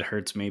it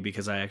hurts me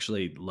because I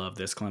actually love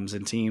this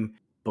Clemson team.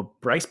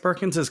 But Bryce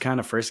Perkins is kind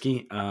of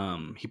frisky.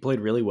 He played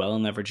really well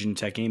in that Virginia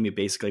Tech game. He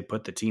basically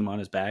put the team on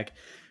his back.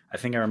 I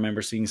think I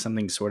remember seeing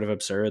something sort of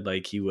absurd,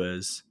 like he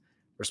was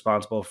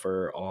responsible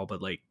for all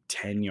but like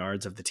 10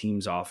 yards of the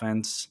team's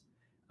offense.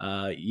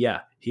 He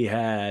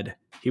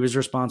was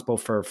responsible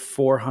for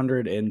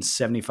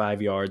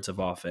 475 yards of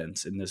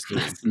offense in this game.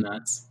 That's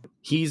nuts.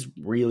 He's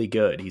really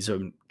good. He's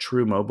a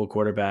true mobile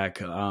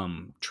quarterback,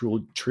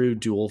 true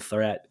dual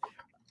threat.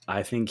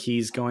 I think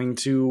he's going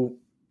to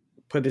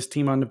put the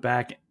team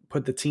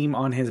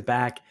on his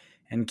back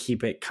and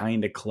keep it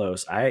kind of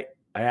close. I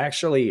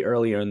actually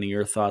earlier in the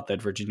year thought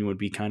that Virginia would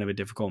be kind of a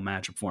difficult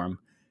matchup for him.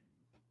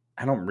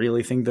 I don't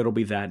really think that'll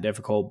be that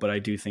difficult, but I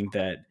do think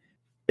that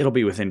it'll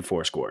be within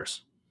 4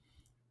 scores.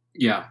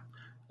 Yeah.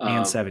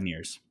 And 7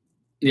 years.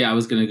 Yeah, I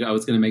was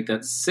gonna make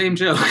that same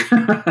joke.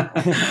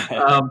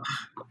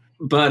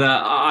 But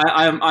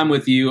I'm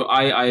with you.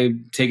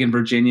 I'm taking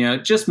Virginia,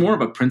 just more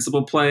of a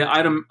principle play.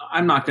 I'm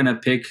not going to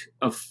pick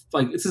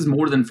this is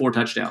more than 4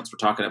 touchdowns we're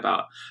talking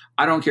about.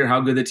 I don't care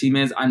how good the team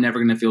is. I'm never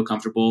going to feel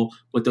comfortable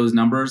with those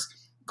numbers.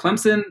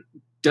 Clemson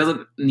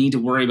doesn't need to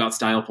worry about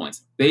style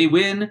points. They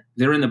win,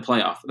 they're in the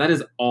playoff. That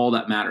is all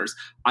that matters.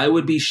 I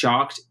would be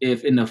shocked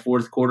if in the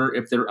fourth quarter,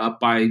 if they're up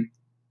by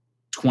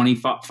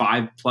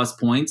 25 plus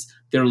points,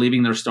 they're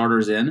leaving their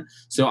starters in.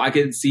 So I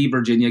could see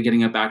Virginia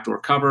getting a backdoor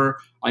cover.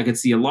 I could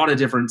see a lot of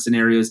different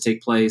scenarios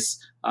take place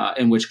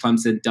in which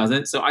Clemson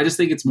doesn't. So I just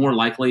think it's more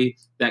likely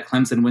that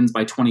Clemson wins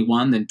by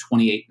 21 than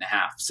 28.5.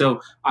 So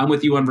I'm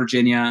with you on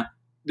Virginia.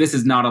 This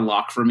is not a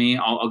lock for me.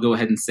 I'll go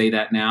ahead and say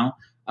that now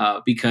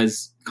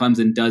because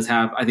Clemson does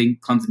have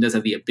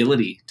the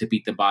ability to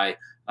beat them by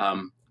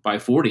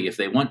 40 if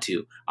they want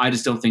to. I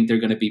just don't think they're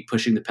going to be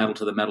pushing the pedal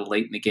to the metal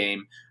late in the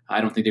game. I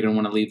don't think they're going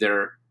to want to leave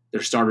their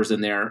starters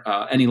in there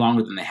any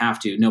longer than they have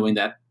to, knowing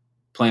that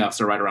playoffs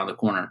are right around the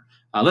corner.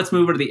 Let's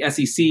move over to the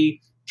SEC.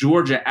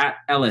 Georgia at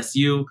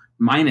LSU,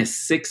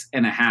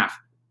 -6.5.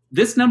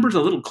 This number's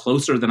a little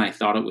closer than I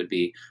thought it would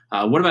be.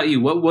 What about you?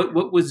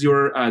 What was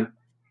your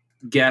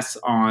guess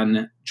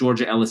on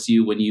Georgia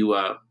LSU when you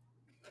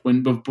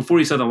before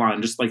you saw the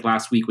line, just like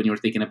last week when you were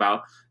thinking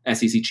about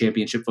SEC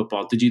championship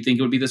football? Did you think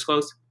it would be this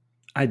close?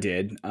 I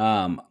did.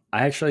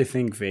 I actually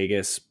think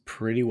Vegas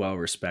pretty well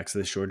respects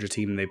this Georgia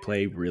team. They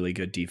play really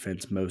good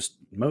defense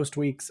most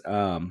weeks.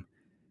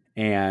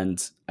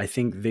 And I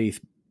think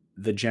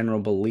the general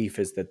belief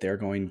is that they're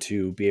going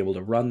to be able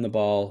to run the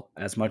ball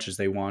as much as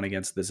they want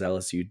against this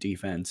LSU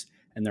defense.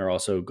 And they're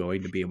also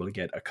going to be able to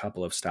get a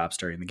couple of stops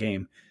during the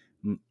game.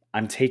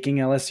 I'm taking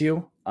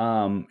LSU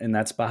in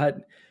that spot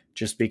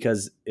just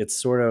because it's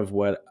sort of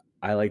what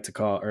I like to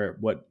call,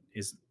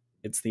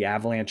 it's the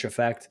avalanche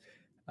effect.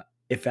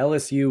 If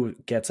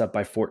LSU gets up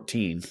by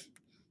 14,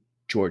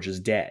 Georgia's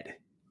dead.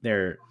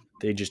 They're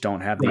They just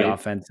don't have the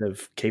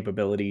offensive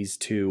capabilities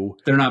to.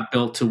 They're not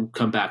built to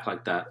come back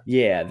like that.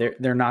 Yeah,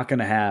 they're not going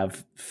to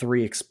have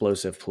 3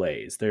 explosive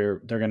plays. They're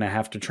going to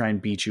have to try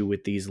and beat you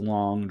with these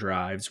long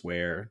drives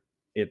where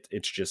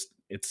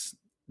it's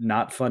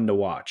not fun to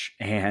watch,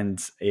 and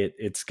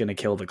it's going to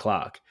kill the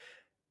clock.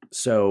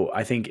 So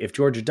I think if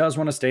Georgia does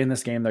want to stay in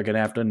this game, they're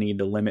going to need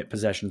to limit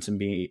possessions and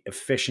be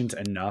efficient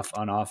enough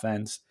on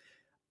offense.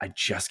 I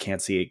just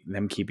can't see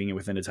them keeping it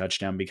within a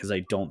touchdown because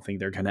I don't think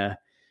they're going to.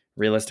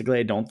 Realistically,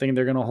 I don't think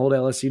they're going to hold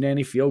LSU to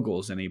any field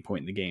goals at any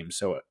point in the game.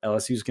 So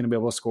LSU is going to be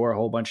able to score a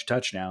whole bunch of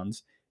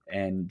touchdowns,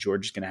 and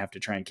Georgia's going to have to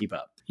try and keep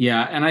up.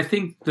 Yeah, and I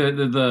think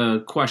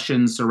the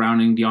questions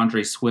surrounding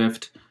DeAndre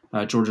Swift,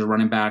 Georgia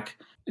running back,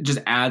 just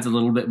adds a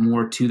little bit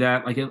more to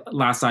that. Like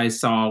last I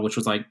saw, which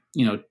was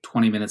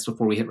 20 minutes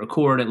before we hit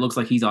record, it looks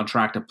like he's on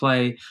track to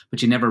play,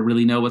 but you never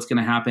really know what's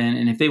going to happen.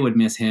 And if they would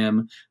miss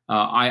him,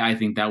 I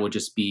think that would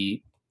just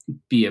be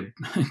a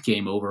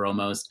game over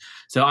almost.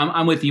 So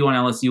I'm with you on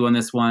LSU on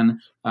this one.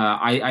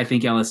 I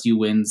think LSU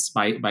wins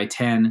by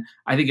 10.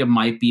 I think it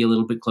might be a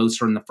little bit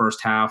closer in the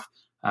first half,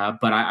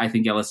 but I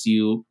think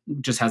LSU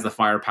just has the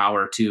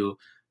firepower to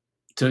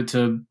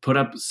put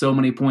up so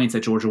many points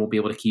that Georgia won't be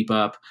able to keep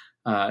up.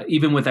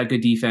 Even with that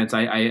good defense,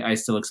 I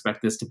still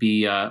expect this to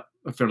be a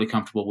fairly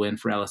comfortable win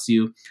for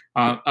LSU.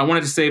 I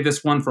wanted to save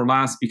this one for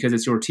last because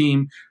it's your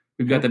team.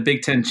 We've got the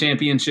Big Ten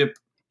Championship,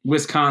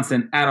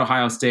 Wisconsin at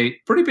Ohio State.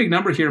 Pretty big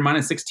number here,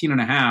 minus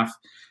 16.5.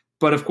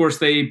 But of course,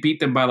 they beat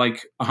them by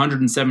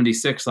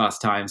 176 last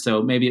time.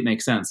 So maybe it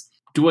makes sense.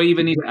 Do I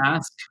even need to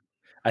ask?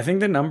 I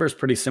think the number is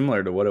pretty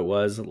similar to what it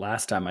was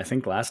last time. I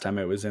think last time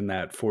it was in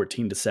that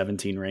 14 to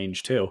 17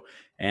 range too.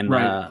 And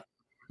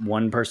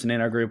one person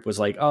in our group was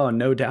like, oh,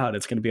 no doubt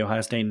it's going to be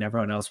Ohio State. And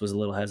everyone else was a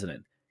little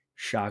hesitant.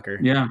 Shocker.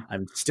 Yeah.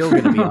 I'm still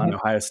going to be on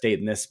Ohio State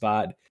in this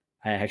spot.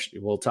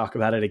 We'll talk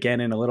about it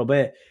again in a little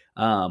bit.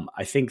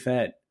 I think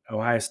that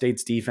Ohio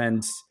State's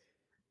defense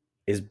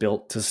is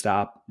built to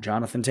stop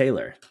Jonathan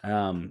Taylor.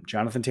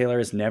 Jonathan Taylor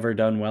has never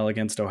done well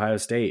against Ohio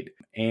State.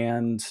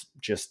 And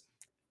just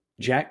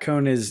Jack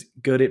Cohn is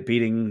good at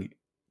beating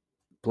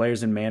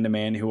players in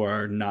man-to-man who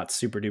are not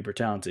super duper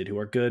talented, who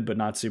are good but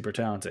not super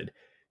talented.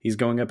 He's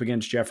going up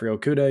against Jeffrey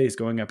Okudah. He's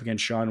going up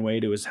against Shaun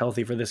Wade, who is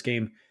healthy for this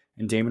game.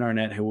 And Damon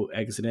Arnett, who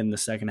exited in the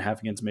second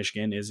half against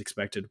Michigan, is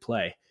expected to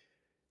play.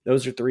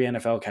 Those are 3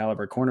 NFL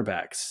caliber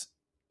cornerbacks.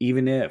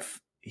 Even if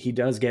he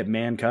does get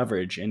man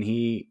coverage and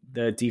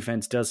the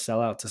defense does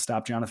sell out to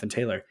stop Jonathan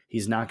Taylor,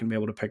 he's not going to be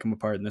able to pick him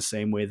apart in the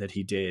same way that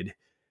he did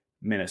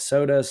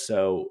Minnesota.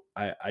 So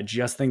I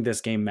just think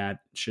this game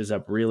matches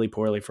up really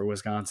poorly for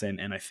Wisconsin.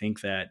 And I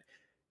think that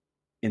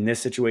in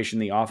this situation,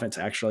 the offense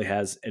actually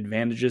has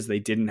advantages they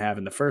didn't have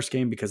in the first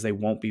game because they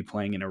won't be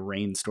playing in a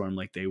rainstorm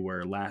like they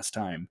were last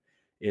time.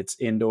 It's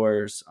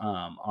indoors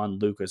on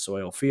Lucas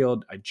Oil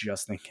Field. I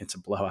just think it's a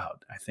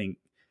blowout.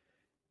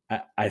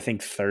 I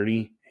think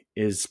 30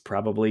 is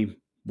probably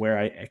where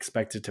I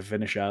expect it to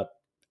finish up.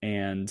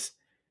 And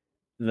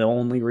the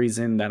only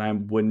reason that I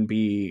wouldn't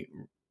be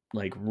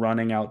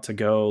running out to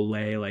go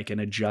lay an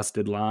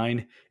adjusted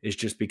line is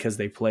just because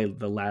they play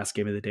the last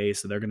game of the day.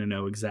 So they're going to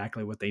know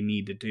exactly what they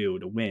need to do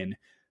to win.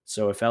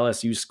 So if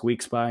LSU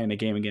squeaks by in a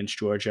game against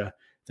Georgia,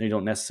 they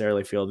don't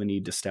necessarily feel the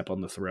need to step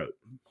on the throat.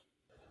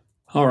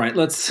 All right,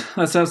 let's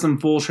have some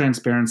full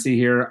transparency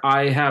here.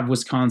 I have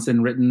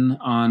Wisconsin written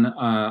on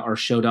our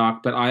show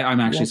doc, but I'm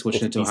actually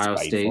switching it to Ohio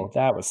State.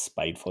 That was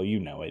spiteful, you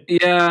know it.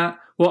 Yeah,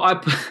 well,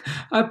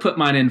 I put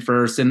mine in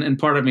first, and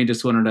part of me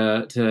just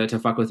wanted to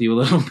fuck with you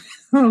a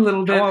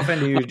little bit. How often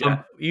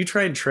do you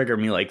try and trigger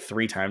me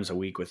 3 times a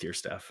week with your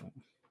stuff?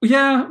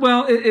 Yeah,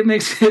 well, it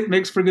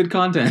makes for good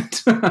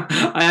content.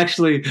 I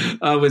actually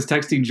was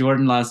texting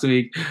Jordan last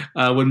week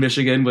when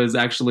Michigan was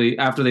actually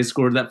after they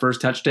scored that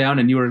first touchdown,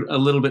 and you were a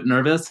little bit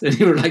nervous, and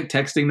you were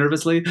texting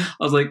nervously. I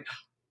was like,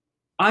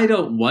 I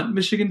don't want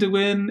Michigan to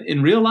win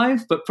in real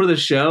life, but for the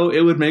show,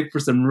 it would make for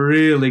some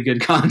really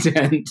good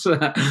content.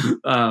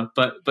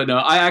 But no,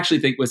 I actually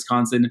think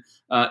Wisconsin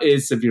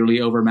is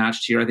severely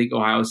overmatched here. I think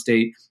Ohio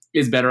State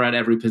is better at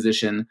every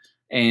position,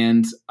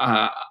 and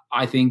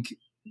I think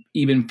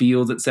even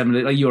Fields at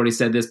 70, like you already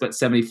said this, but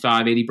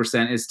 75,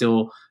 80% is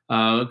still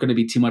going to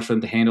be too much for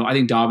them to handle. I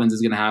think Dobbins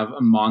is going to have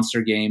a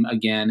monster game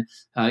again.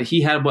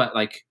 He had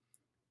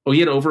he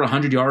had over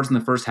 100 yards in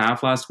the first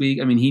half last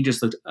week. I mean, he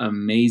just looked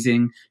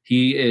amazing.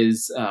 He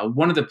is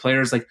one of the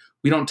players,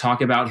 we don't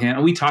talk about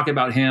him. We talk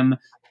about him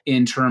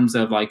in terms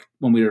of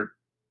when we were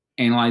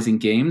analyzing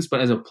games, but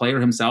as a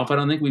player himself, I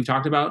don't think we've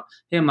talked about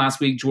him.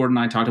 Last week, Jordan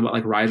and I talked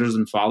about risers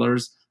and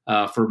fallers.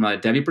 From a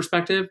Debbie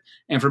perspective.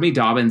 And for me,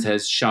 Dobbins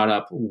has shot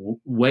up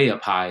way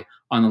up high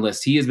on the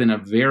list. He has been a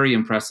very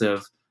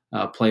impressive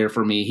player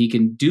for me. He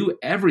can do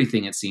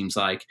everything, it seems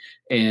like.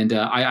 And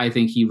I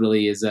think he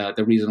really is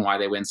the reason why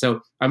they win.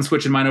 So I'm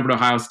switching mine over to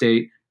Ohio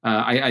State.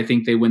 I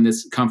think they win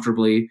this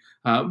comfortably.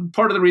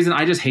 Part of the reason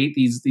I just hate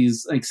these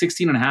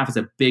 16.5 is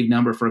a big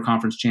number for a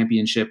conference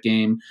championship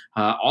game.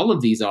 All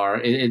of these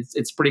are.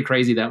 It's pretty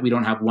crazy that we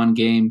don't have one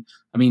game.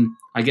 I mean,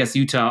 I guess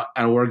Utah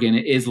at Oregon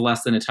is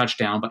less than a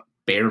touchdown, but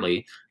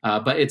barely.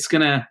 But it's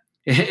gonna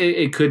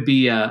it could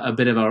be a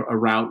bit of a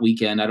rout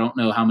weekend. I don't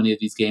know how many of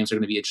these games are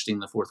going to be interesting in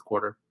the fourth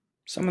quarter.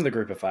 Some of the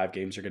group of 5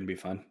 games are going to be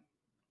fun.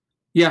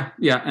 Yeah,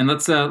 and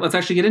let's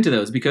actually get into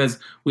those because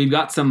we've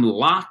got some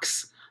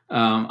locks.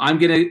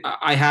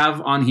 I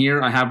have on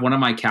here. I have one of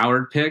my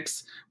coward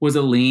picks was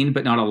a lean,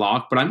 but not a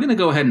lock. But I'm going to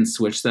go ahead and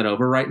switch that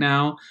over right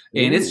now,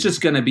 and it's just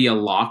going to be a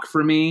lock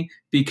for me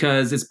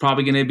because it's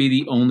probably going to be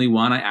the only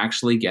one I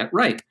actually get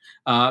right,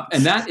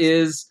 and that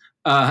is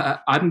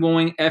I'm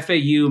going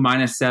FAU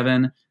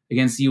 -7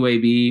 against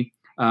UAB.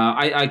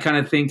 I kind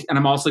of think, and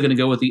I'm also going to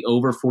go with the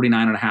over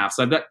 49.5.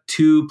 So I've got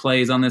 2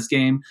 plays on this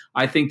game.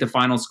 I think the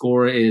final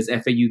score is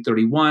FAU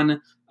 31,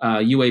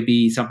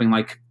 UAB something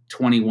like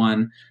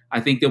 21. I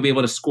think they'll be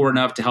able to score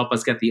enough to help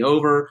us get the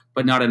over,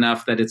 but not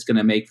enough that it's going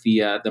to make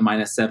the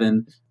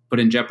 -7 put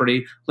in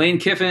jeopardy. Lane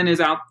Kiffin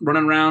is out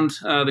running around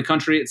the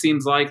country, it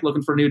seems like,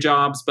 looking for new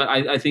jobs, but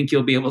I think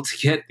he'll be able to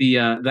get the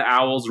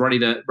Owls ready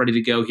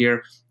to go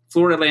here.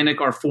 Florida Atlantic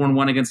are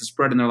 4-1 against the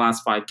spread in their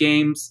last 5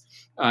 games.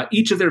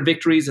 Each of their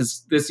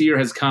victories this year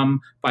has come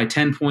by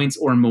 10 points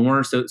or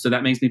more, so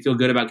that makes me feel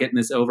good about getting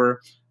this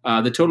over.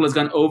 The total has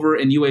gone over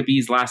in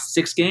UAB's last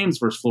 6 games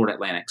versus Florida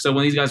Atlantic. So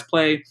when these guys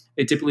play,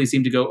 they typically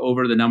seem to go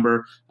over the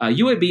number.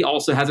 UAB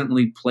also hasn't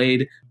really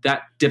played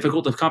that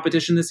difficult of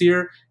competition this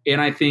year,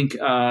 and I think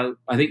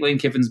Lane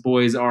Kiffin's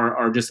boys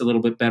are just a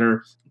little bit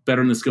better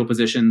in the skill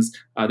positions.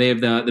 They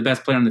have the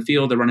best player on the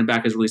field. The running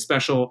back is really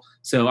special.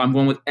 So I'm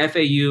going with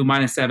FAU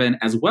 -7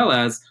 as well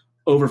as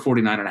over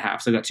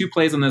 49.5. So I got 2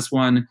 plays on this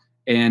one,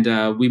 and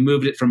we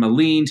moved it from a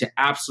lean to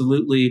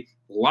absolutely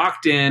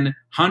locked in,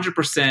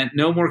 100%.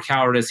 No more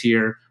cowardice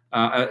here.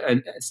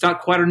 It's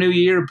not quite a new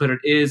year, but it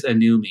is a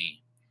new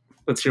me.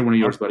 Let's hear one of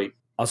yours, buddy.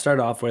 I'll start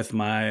off with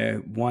my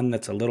one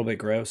that's a little bit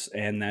gross,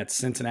 and that's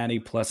Cincinnati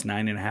plus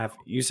 9.5.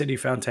 You said you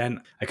found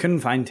 10. I couldn't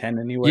find 10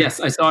 anywhere. Yes,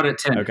 I saw it at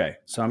 10. Okay,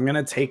 so I'm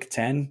going to take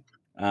 10.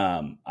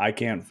 I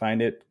can't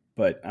find it,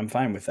 but I'm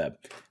fine with that.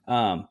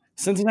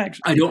 Cincinnati.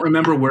 I don't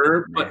remember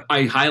where, but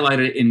I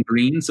highlighted it in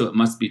green, so it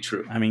must be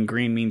true. I mean,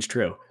 green means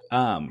true.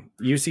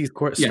 UC's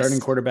starting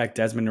quarterback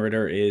Desmond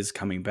Ridder is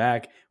coming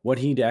back.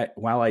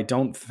 While I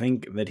don't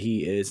think that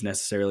he is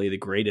necessarily the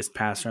greatest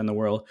passer in the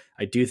world,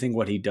 I do think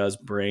what he does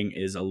bring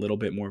is a little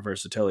bit more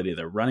versatility to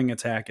their running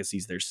attack, as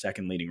he's their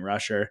second leading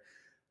rusher.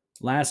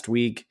 Last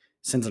week,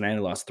 Cincinnati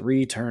lost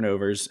 3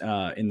 turnovers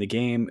in the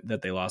game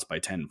that they lost by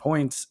 10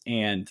 points,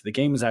 and the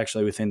game was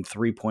actually within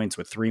 3 points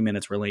with 3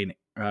 minutes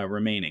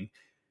remaining.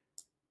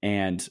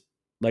 And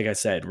like I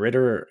said,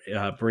 Ridder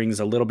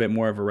brings a little bit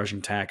more of a rushing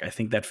attack. I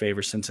think that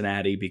favors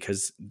Cincinnati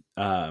because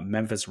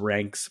Memphis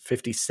ranks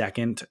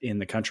 52nd in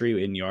the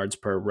country in yards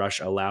per rush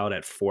allowed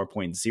at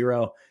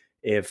 4.0.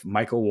 If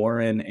Michael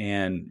Warren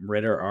and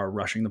Ridder are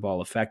rushing the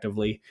ball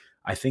effectively,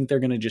 I think they're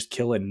going to just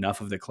kill enough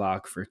of the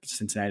clock for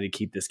Cincinnati to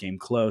keep this game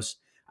close.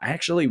 I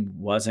actually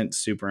wasn't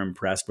super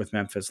impressed with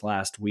Memphis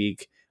last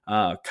week.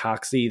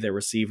 Coxey, the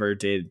receiver,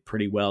 did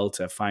pretty well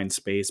to find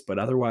space, but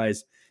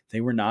otherwise they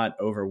were not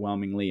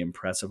overwhelmingly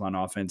impressive on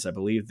offense. I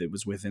believe it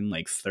was within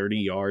like 30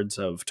 yards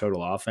of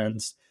total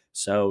offense.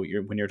 So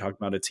when you're talking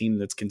about a team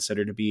that's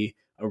considered to be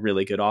a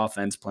really good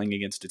offense playing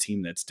against a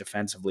team that's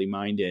defensively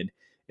minded,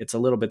 it's a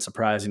little bit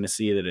surprising to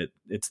see that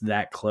it's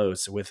that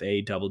close with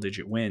a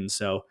double-digit win.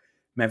 So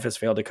Memphis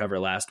failed to cover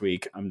last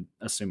week. I'm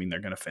assuming they're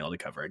going to fail to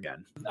cover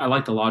again. I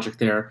like the logic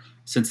there.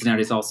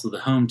 Cincinnati is also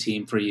the home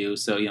team for you,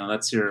 so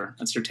that's your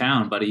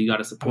town, buddy. You got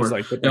to support.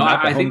 I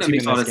think that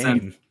makes a lot of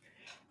sense.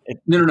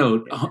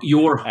 No.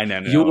 Your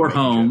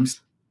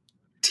home's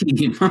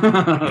team.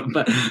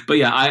 but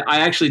yeah, I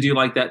actually do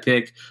like that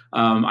pick.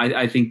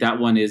 I think that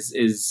one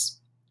is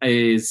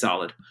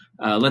solid.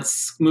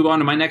 Let's move on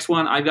to my next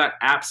one. I've got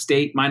App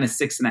State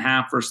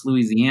 -6.5 versus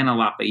Louisiana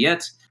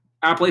Lafayette.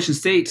 Appalachian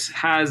State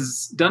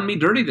has done me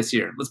dirty this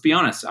year. Let's be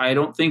honest. I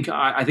think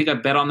I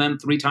bet on them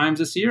 3 times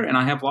this year, and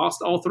I have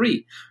lost all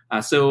 3.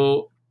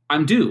 So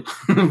I'm due,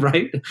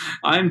 right?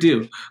 I'm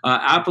due.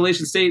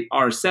 Appalachian State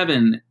are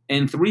 7-3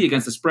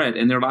 against the spread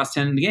in their last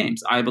 10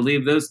 games. I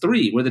believe those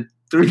 3 were the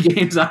 3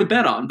 games I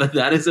bet on, but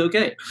that is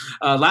okay.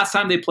 Last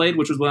time they played,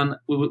 which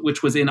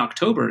was in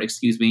October,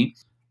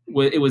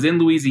 it was in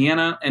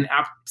Louisiana, and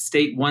App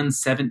State won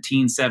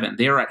 17-7.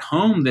 They are at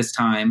home this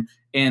time,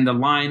 and the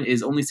line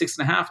is only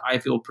 6.5. I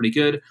feel pretty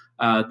good.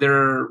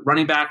 Their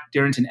running back,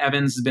 Darrington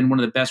Evans, has been one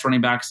of the best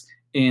running backs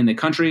in the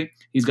country.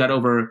 He's got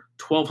over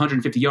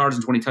 1,250 yards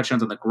and 20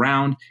 touchdowns on the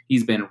ground.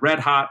 He's been red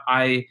hot.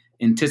 I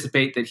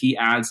anticipate that he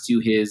adds to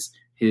his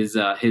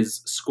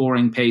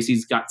scoring pace.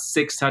 He's got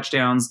 6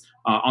 touchdowns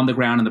on the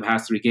ground in the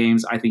past 3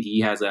 games. I think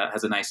he has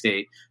a nice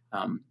day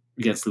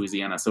against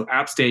Louisiana. So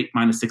App State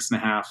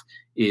 -6.5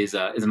 is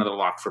another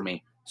lock for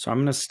me. So I'm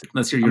gonna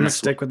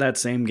stick with that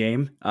same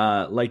game.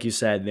 Like you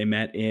said, they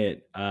met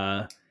it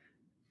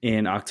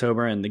in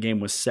October, and the game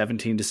was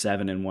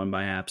 17-7 and won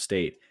by App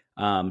State.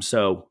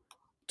 So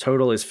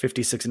total is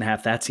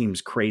 56.5. That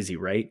seems crazy,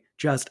 right?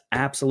 Just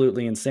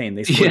absolutely insane.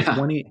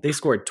 They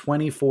scored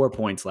 24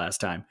 points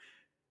last time.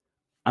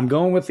 I'm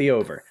going with the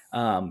over.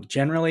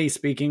 Generally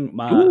speaking,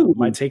 my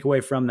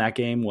takeaway from that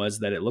game was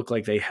that it looked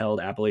like they held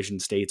Appalachian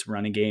State's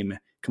running game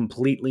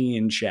completely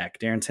in check.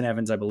 Darrington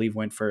Evans, I believe,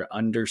 went for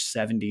under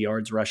 70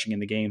 yards rushing in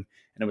the game,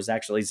 and it was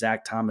actually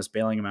Zach Thomas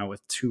bailing him out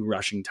with 2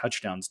 rushing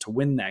touchdowns to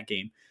win that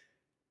game.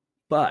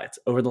 But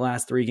over the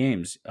last 3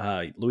 games,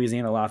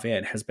 Louisiana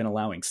Lafayette has been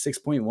allowing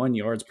 6.1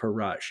 yards per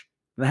rush.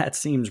 That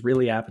seems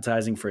really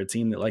appetizing for a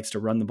team that likes to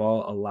run the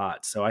ball a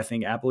lot. So I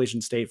think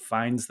Appalachian State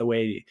finds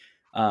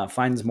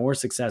more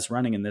success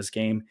running in this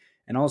game.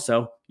 And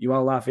also,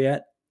 UL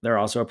Lafayette, they're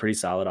also a pretty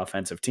solid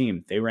offensive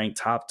team. They rank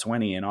top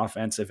 20 in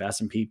offensive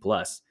S&P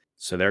plus.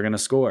 So they're going to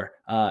score.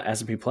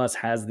 S&P plus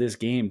has this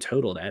game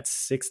totaled at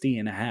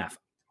 60.5.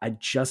 I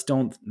just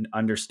don't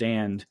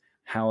understand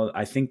how.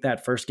 I think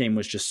that first game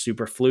was just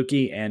super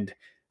fluky, and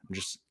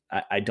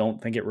I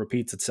don't think it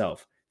repeats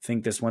itself. I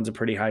think this one's a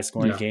pretty high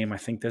scoring game. I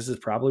think this is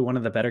probably one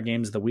of the better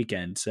games of the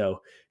weekend.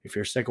 So if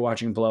you're sick of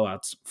watching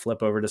blowouts,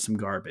 flip over to some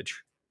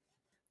garbage.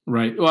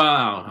 Right.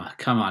 Wow.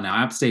 Come on now.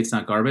 App State's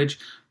not garbage.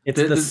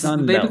 It's the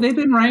Sun Belt. They've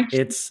been ranked.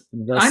 It's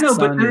the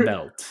Sun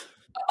Belt.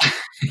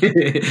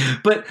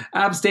 But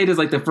App State is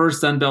like the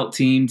first Sun Belt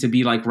team to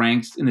be like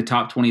ranked in the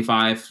top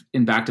 25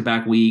 in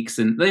back-to-back weeks,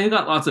 and they've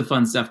got lots of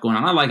fun stuff going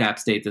on. I like App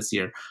State this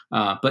year,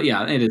 but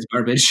yeah, it is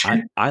garbage.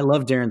 I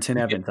love Darrington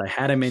Evans. I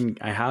had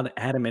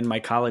him in my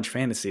college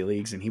fantasy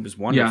leagues, and he was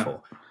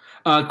wonderful.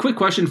 Quick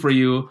question for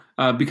you,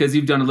 because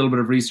you've done a little bit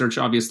of research,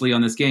 obviously,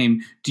 on this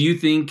game. Do you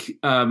think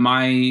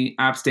my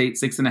App State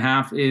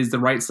 6.5 is the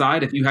right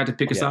side if you had to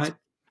pick a side?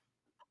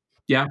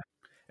 Yeah.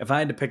 If I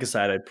had to pick a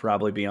side, I'd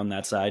probably be on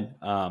that side.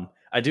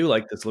 I do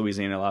like this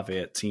Louisiana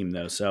Lafayette team,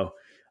 though, so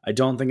I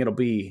don't think it'll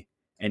be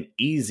an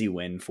easy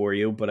win for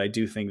you, but I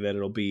do think that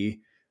it'll be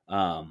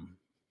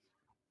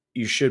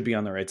you should be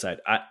on the right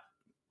side.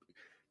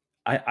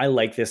 I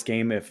like this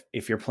game.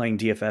 If you're playing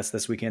DFS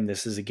this weekend,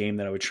 this is a game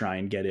that I would try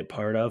and get it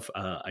part of.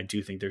 I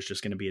do think there's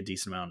just going to be a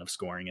decent amount of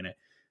scoring in it.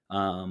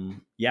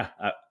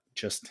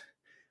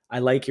 I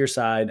like your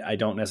side. I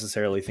don't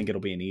necessarily think it'll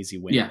be an easy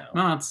win. Yeah,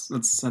 though. No,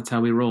 that's how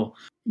we roll.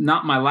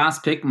 Not my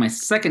last pick. My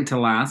second to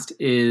last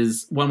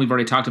is one we've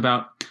already talked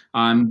about.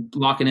 I'm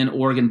locking in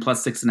Oregon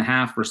plus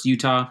 6.5 versus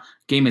Utah.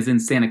 Game is in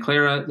Santa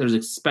Clara. They're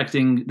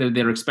expecting there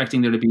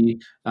to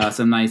be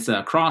some nice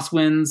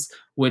crosswinds,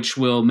 which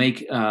will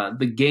make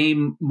the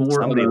game more.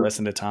 Somebody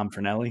listen to Tom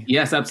Fernelli.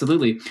 Yes,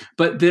 absolutely.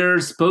 But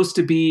they're supposed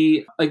to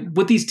be like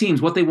with these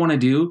teams. What they want to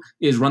do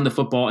is run the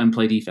football and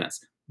play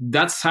defense.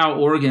 That's how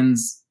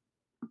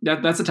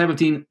that's the type of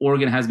team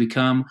Oregon has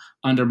become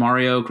under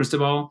Mario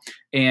Cristobal,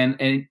 and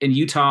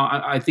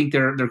Utah. I think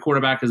their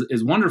quarterback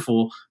is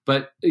wonderful,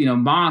 but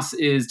Moss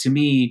is to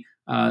me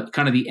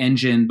kind of the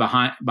engine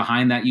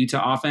behind that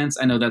Utah offense.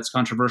 I know that's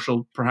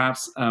controversial,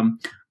 perhaps,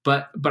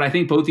 but I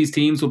think both these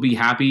teams will be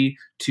happy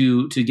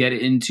to get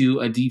into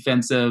a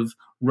defensive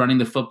running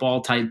the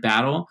football type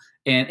battle.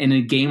 And in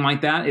a game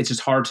like that, it's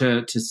just hard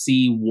to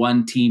see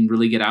one team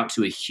really get out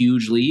to a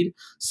huge lead.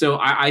 So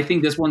I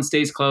think this one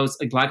stays close.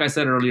 Like I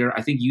said earlier,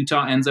 I think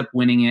Utah ends up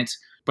winning it,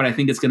 but I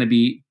think it's going to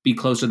be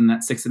closer than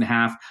that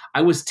 6.5.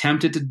 I was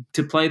tempted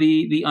to play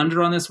the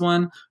under on this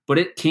one, but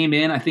it came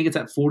in. I think it's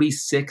at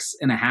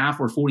 46.5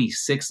 or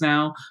 46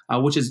 now,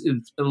 which is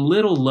a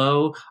little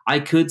low.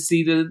 I could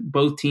see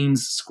both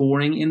teams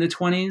scoring in the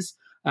 20s.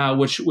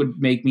 Which would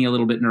make me a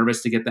little bit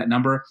nervous to get that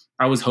number.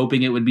 I was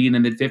hoping it would be in the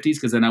mid-50s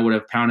because then I would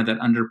have pounded that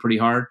under pretty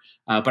hard.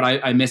 But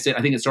I missed it.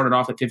 I think it started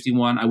off at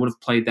 51. I would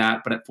have played that,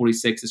 but at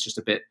 46, it's just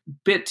a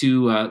bit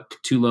too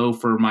low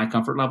for my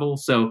comfort level.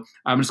 So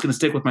I'm just going to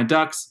stick with my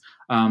Ducks.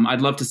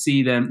 I'd love to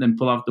see them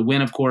pull off the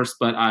win, of course,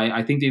 but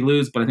I think they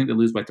lose, but I think they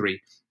lose by 3.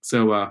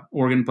 So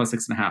Oregon plus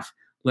 6.5.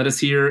 Let us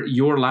hear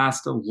your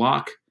last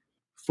lock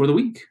for the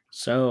week.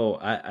 So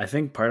I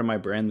think part of my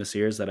brand this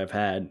year is that I've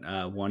had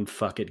one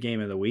fuck it game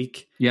of the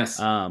week. Yes.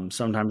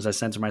 Sometimes I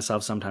censor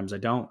myself, sometimes I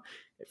don't.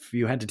 If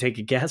you had to take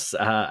a guess,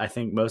 I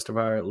think most of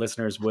our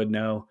listeners would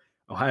know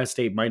Ohio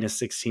State minus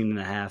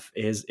 16.5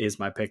 is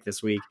my pick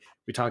this week.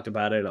 We talked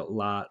about it a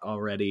lot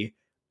already.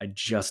 I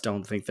just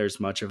don't think there's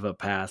much of a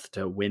path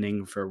to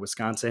winning for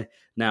Wisconsin.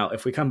 Now,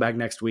 if we come back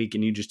next week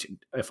and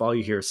if all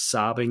you hear is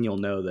sobbing, you'll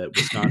know that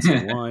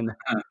Wisconsin won.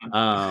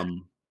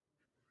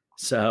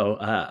 So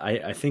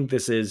I think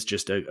this is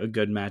just a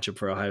good matchup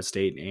for Ohio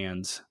State,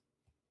 and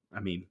I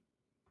mean,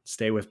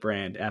 stay with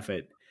brand. F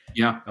it.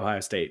 Yeah. Ohio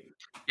State.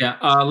 Yeah.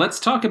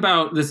 Let's talk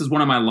about, this is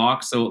one of my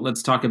locks, so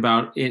let's talk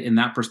about it in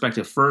that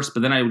perspective first,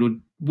 but then I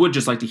would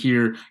just like to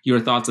hear your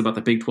thoughts about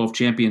the Big 12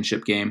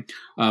 championship game.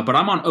 But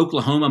I'm on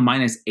Oklahoma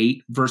minus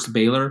 8 versus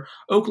Baylor.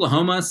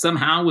 Oklahoma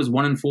somehow was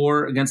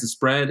 1-4 against the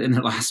spread in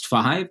their last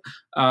 5.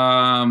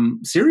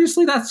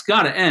 Seriously, that's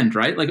got to end,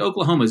 right? Like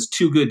Oklahoma is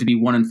too good to be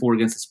 1-4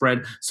 against the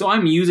spread. So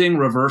I'm using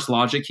reverse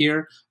logic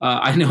here.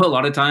 I know a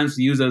lot of times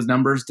we use those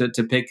numbers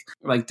to pick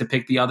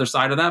the other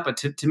side of that, but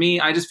to me,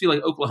 I just feel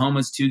like Oklahoma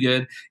is too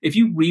good. If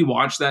you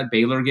rewatch that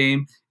Baylor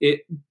game,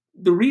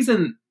 the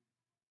reason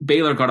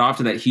Baylor got off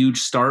to that huge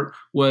start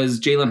was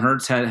Jalen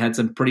Hurts had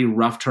some pretty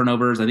rough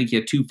turnovers. I think he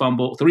had 3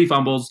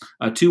 fumbles,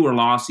 2 were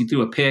lost. He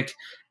threw a pick,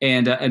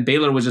 and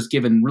Baylor was just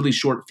given really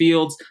short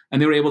fields,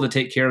 and they were able to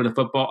take care of the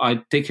football,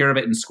 take care of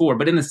it and score.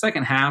 But in the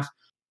second half,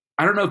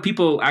 I don't know if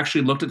people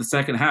actually looked at the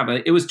second half.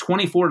 It was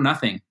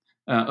 24-0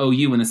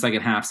 OU in the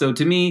second half. So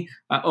to me,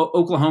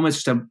 Oklahoma is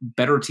just a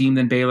better team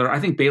than Baylor. I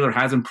think Baylor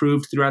has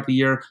improved throughout the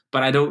year,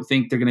 but I don't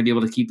think they're going to be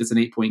able to keep this an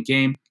 8-point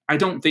game. I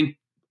don't think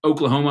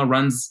Oklahoma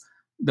runs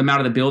them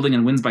out of the building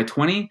and wins by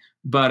 20,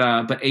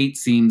 but 8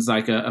 seems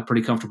like a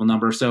pretty comfortable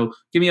number. So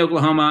give me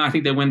Oklahoma. I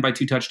think they win by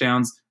 2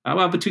 touchdowns.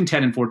 Between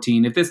 10 and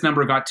 14. If this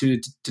number got to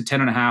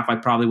 10.5, I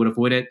probably would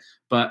avoid it.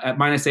 But at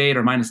 -8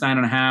 or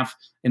 -9.5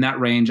 in that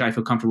range, I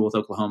feel comfortable with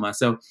Oklahoma.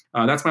 So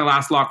that's my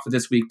last lock for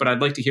this week. But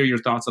I'd like to hear your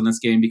thoughts on this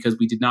game because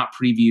we did not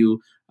preview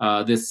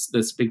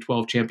this Big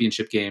 12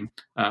 championship game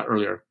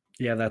earlier.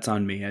 Yeah, that's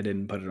on me. I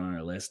didn't put it on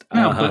our list.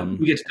 No, but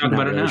we get to talk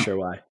about it now. Not really sure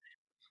why.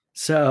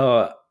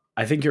 So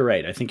I think you're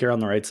right. I think you're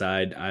on the right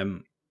side.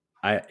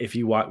 If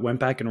you went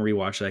back and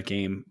rewatched that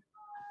game,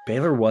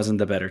 Baylor wasn't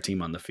the better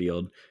team on the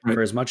field. Right.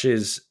 For as much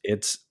as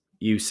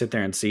you sit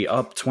there and see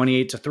up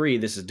 28-3,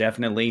 this is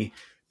definitely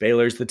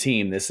Baylor's the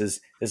team. This is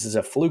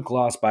a fluke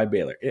loss by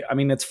Baylor. I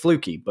mean, it's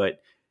fluky,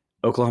 but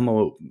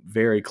Oklahoma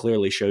very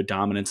clearly showed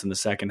dominance in the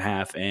second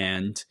half,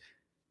 and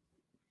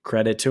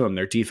credit to them.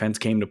 Their defense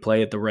came to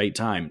play at the right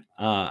time.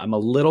 I'm a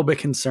little bit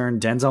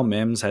concerned. Denzel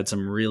Mims had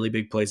some really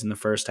big plays in the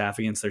first half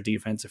against their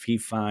defense. If he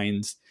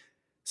finds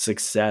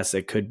success,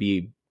 it could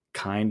be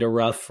kind of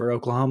rough for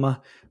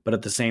Oklahoma. But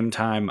at the same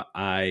time,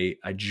 I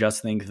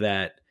just think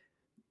that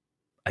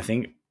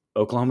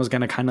Oklahoma's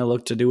going to kind of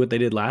look to do what they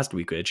did last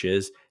week, which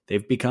is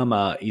they've become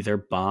a either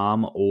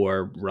bomb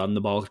or run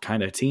the ball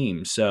kind of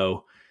team.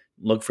 So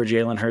look for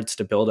Jalen Hurts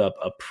to build up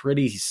a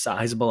pretty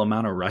sizable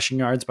amount of rushing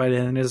yards by the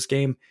end of this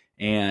game.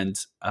 And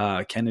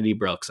Kennedy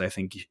Brooks, I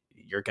think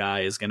your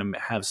guy is going to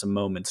have some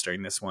moments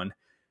during this one.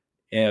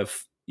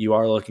 If you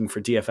are looking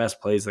for DFS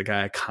plays, the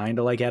guy I kind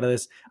of like out of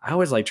this, I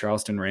always like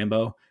Charleston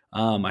Rambo.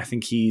 I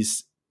think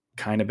he's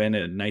kind of been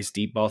a nice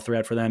deep ball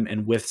threat for them.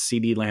 And with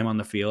CeeDee Lamb on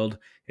the field,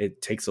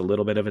 it takes a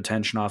little bit of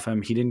attention off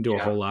him. He didn't do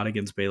a whole lot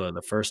against Baylor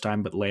the first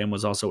time, but Lamb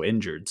was also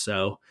injured.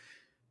 So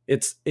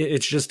it's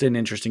just an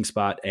interesting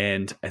spot.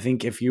 And I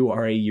think if you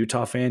are a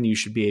Utah fan, you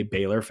should be a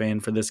Baylor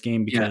fan for this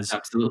game because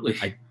absolutely.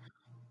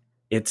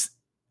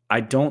 I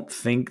don't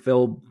think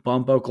they'll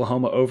bump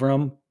Oklahoma over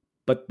them,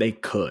 but they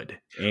could.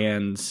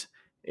 And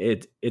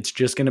it's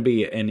just going to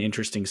be an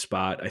interesting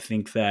spot. I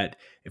think that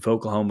if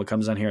Oklahoma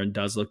comes on here and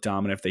does look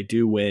dominant, if they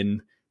do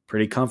win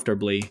pretty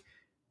comfortably,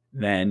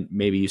 then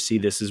maybe you see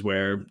this is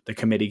where the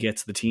committee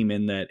gets the team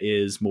in that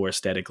is more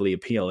aesthetically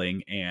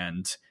appealing.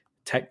 And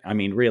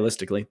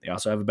realistically, they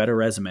also have a better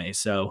resume.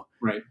 So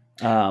right.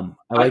 I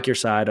like your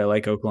side. I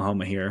like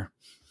Oklahoma here.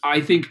 I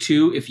think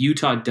too, if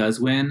Utah does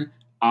win,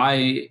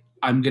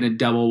 I'm going to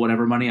double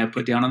whatever money I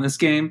put down on this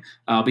game.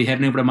 I'll be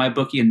heading over to my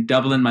bookie and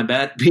doubling my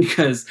bet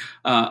because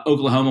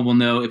Oklahoma will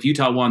know if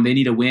Utah won, they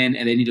need to win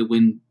and they need to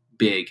win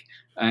big.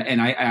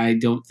 And I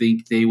don't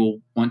think they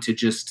will want to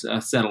just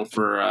settle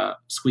for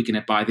squeaking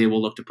it by. They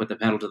will look to put the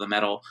pedal to the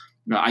metal.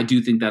 I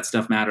do think that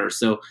stuff matters.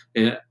 So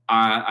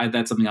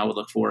that's something I would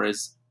look for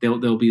is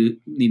they'll be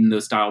needing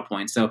those style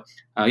points. So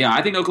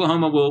I think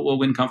Oklahoma will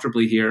win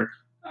comfortably here.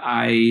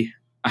 I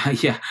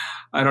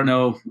don't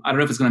know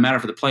if it's going to matter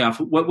for the playoff.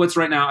 What's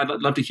right now? I'd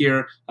love to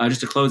hear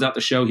just to close out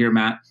the show here,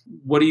 Matt.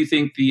 What do you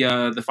think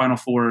the Final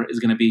Four is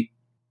going to be?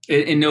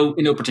 In no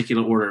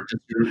particular order,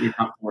 just your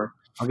top 4.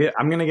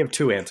 I'm going to give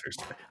 2 answers.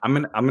 I'm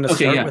going to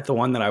start with the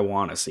one that I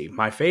want to see.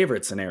 My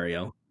favorite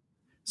scenario.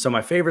 So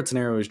my favorite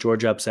scenario is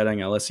Georgia upsetting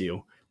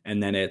LSU,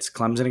 and then it's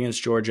Clemson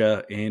against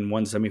Georgia in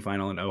one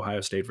semifinal and Ohio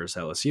State versus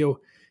LSU.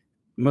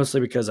 Mostly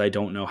because I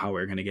don't know how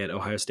we're going to get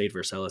Ohio State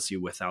versus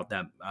LSU without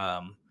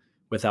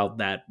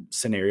that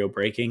scenario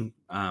breaking,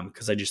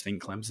 because I just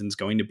think Clemson's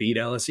going to beat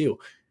LSU.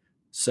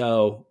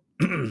 So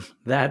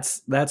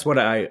that's what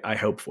I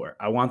hope for.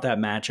 I want that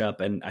matchup,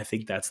 and I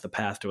think that's the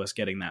path to us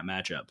getting that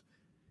matchup.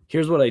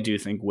 Here's what I do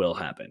think will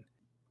happen.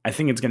 I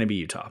think it's going to be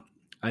Utah.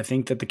 I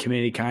think that the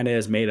committee kind of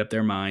has made up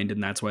their mind,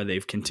 and that's why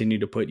they've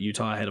continued to put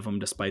Utah ahead of them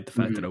despite the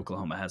fact that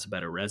Oklahoma has a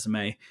better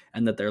resume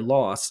and that their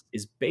loss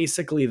is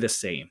basically the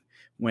same.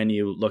 When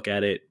you look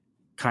at it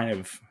kind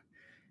of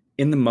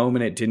in the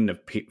moment, it didn't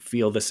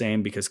feel the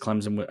same because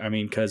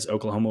because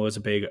Oklahoma was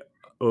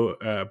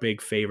a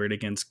big favorite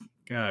against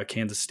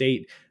Kansas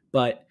State.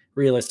 But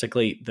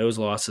realistically, those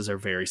losses are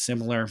very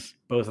similar.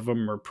 Both of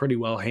them were pretty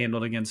well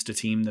handled against a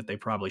team that they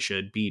probably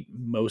should beat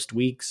most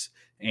weeks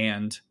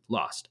and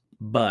lost.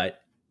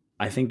 But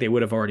I think they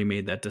would have already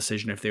made that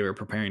decision if they were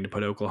preparing to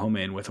put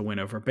Oklahoma in with a win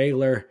over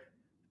Baylor.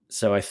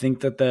 So I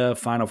think that the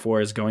Final Four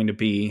is going to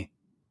be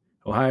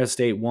Ohio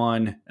State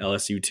 1,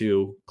 LSU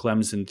 2,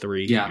 Clemson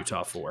 3,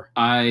 Utah 4.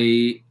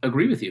 I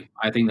agree with you.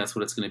 I think that's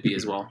what it's going to be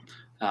as well.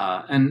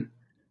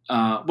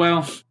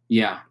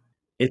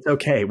 It's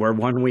okay. We're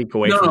 1 week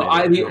away from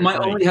it. My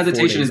only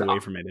hesitation is away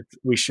from it.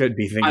 We should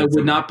be thinking. I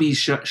would not be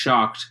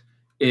shocked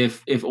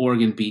if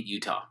Oregon beat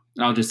Utah.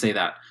 I'll just say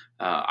that.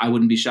 I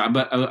wouldn't be shocked,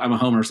 but I'm a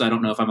homer, so I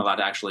don't know if I'm allowed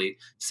to actually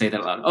say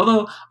that aloud.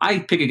 Although I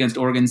pick against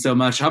Oregon so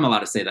much, I'm allowed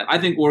to say that. I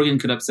think Oregon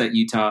could upset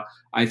Utah.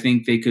 I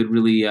think they could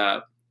really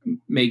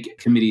make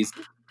committee's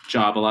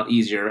job a lot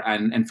easier.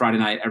 And Friday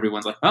night,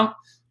 everyone's like, well,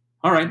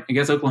 all right, I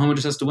guess Oklahoma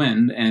just has to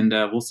win, and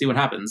we'll see what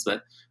happens.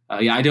 But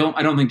yeah, I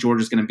don't think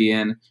Georgia's going to be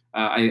in.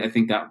 I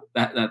think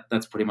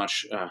that's pretty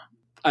much.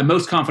 I'm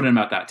most confident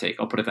about that take.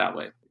 I'll put it that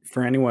way.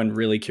 For anyone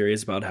really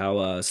curious about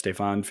how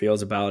Stefan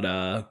feels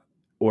about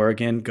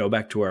Oregon, go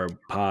back to our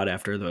pod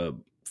after the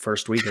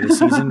first week of the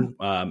season,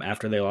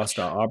 after they lost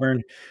to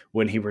Auburn,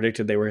 when he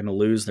predicted they were going to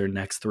lose their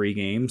next 3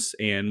 games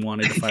and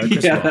wanted to fire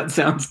Chris Yeah,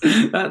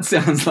 that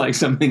sounds like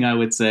something I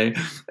would say,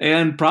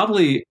 and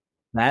probably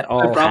that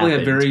all I probably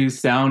happened. have very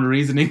sound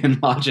reasoning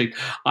and logic.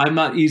 I'm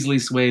not easily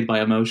swayed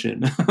by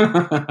emotion.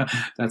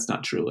 That's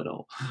not true at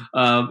all.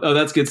 Oh,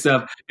 that's good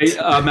stuff. Hey,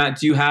 Matt,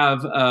 do you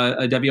have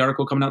a Debbie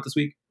article coming out this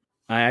week?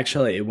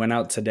 It went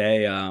out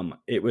today.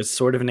 It was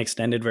sort of an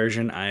extended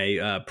version.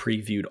 I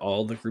previewed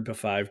all the Group of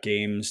 5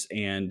 games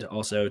and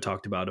also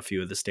talked about a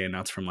few of the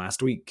standouts from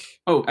last week.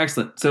 Oh,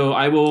 excellent. So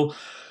I will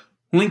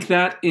link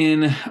that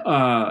in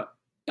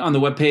on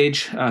the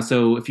webpage.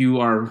 So if you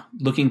are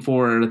looking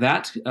for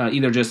that,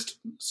 either just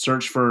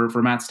search for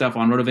Matt's stuff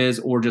on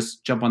RotoViz or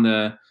just jump on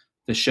the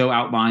show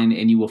outline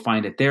and you will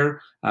find it there.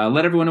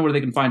 Let everyone know where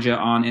they can find you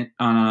on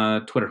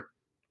Twitter.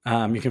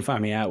 You can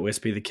find me at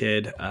Wispy the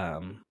Kid.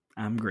 I'm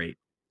great.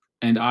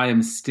 And I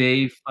am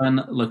Stefan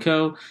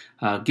Leco.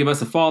 Give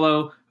us a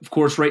follow. Of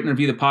course, rate and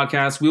review the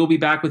podcast. We will be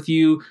back with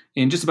you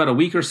in just about a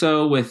week or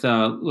so with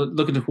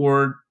looking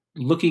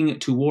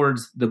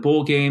towards the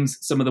bowl games,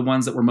 some of the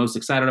ones that we're most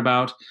excited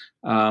about.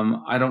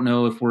 I don't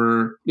know if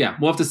we'll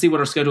have to see what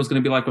our schedule is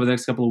going to be like over the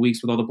next couple of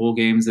weeks with all the bowl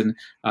games and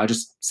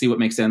just see what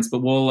makes sense. But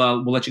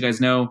we'll let you guys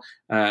know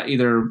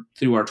either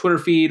through our Twitter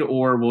feed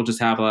or we'll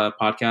just have a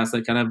podcast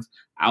that kind of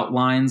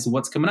outlines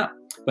what's coming up.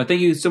 But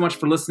thank you so much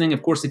for listening.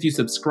 Of course, if you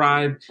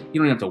subscribe,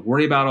 you don't have to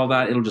worry about all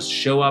that. It'll just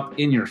show up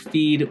in your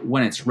feed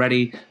when it's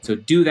ready. So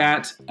do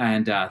that.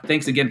 And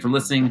thanks again for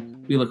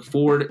listening. We look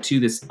forward to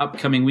this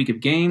upcoming week of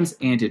games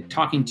and to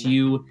talking to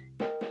you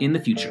in the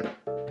future.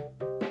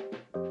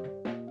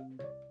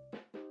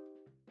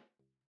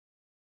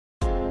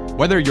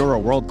 Whether you're a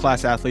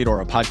world-class athlete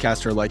or a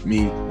podcaster like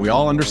me, we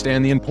all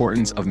understand the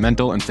importance of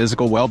mental and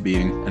physical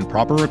well-being and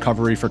proper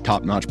recovery for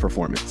top-notch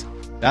performance.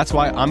 That's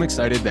why I'm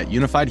excited that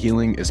Unified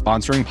Healing is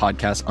sponsoring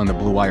podcasts on the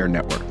Blue Wire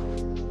Network.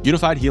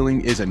 Unified Healing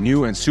is a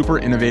new and super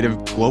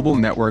innovative global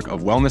network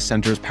of wellness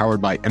centers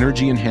powered by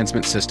Energy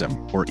Enhancement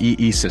System, or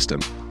EE System.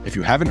 If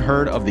you haven't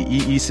heard of the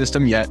EE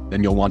System yet,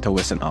 then you'll want to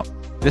listen up.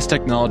 This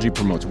technology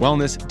promotes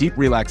wellness, deep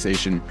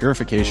relaxation,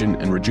 purification,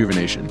 and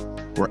rejuvenation.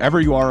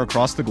 Wherever you are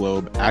across the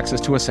globe, access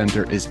to a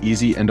center is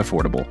easy and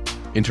affordable.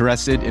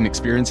 Interested in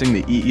experiencing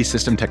the EE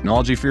System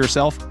technology for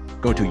yourself?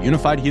 Go to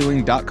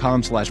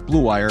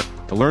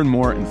unifiedhealing.com/bluewire to learn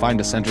more and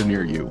find a center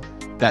near you.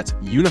 That's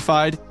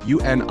unified,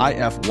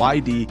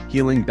 UNIFYD,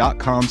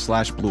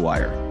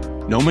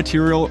 healing.com/bluewire. No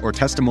material or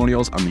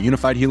testimonials on the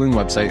Unified Healing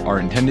website are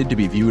intended to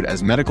be viewed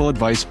as medical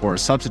advice or a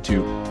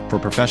substitute for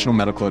professional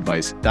medical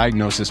advice,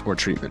 diagnosis, or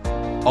treatment.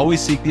 Always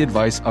seek the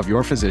advice of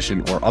your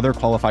physician or other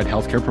qualified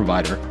healthcare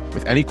provider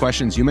with any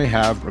questions you may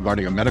have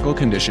regarding a medical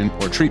condition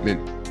or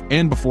treatment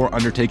and before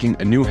undertaking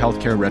a new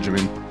healthcare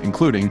regimen,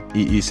 including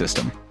EE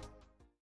System.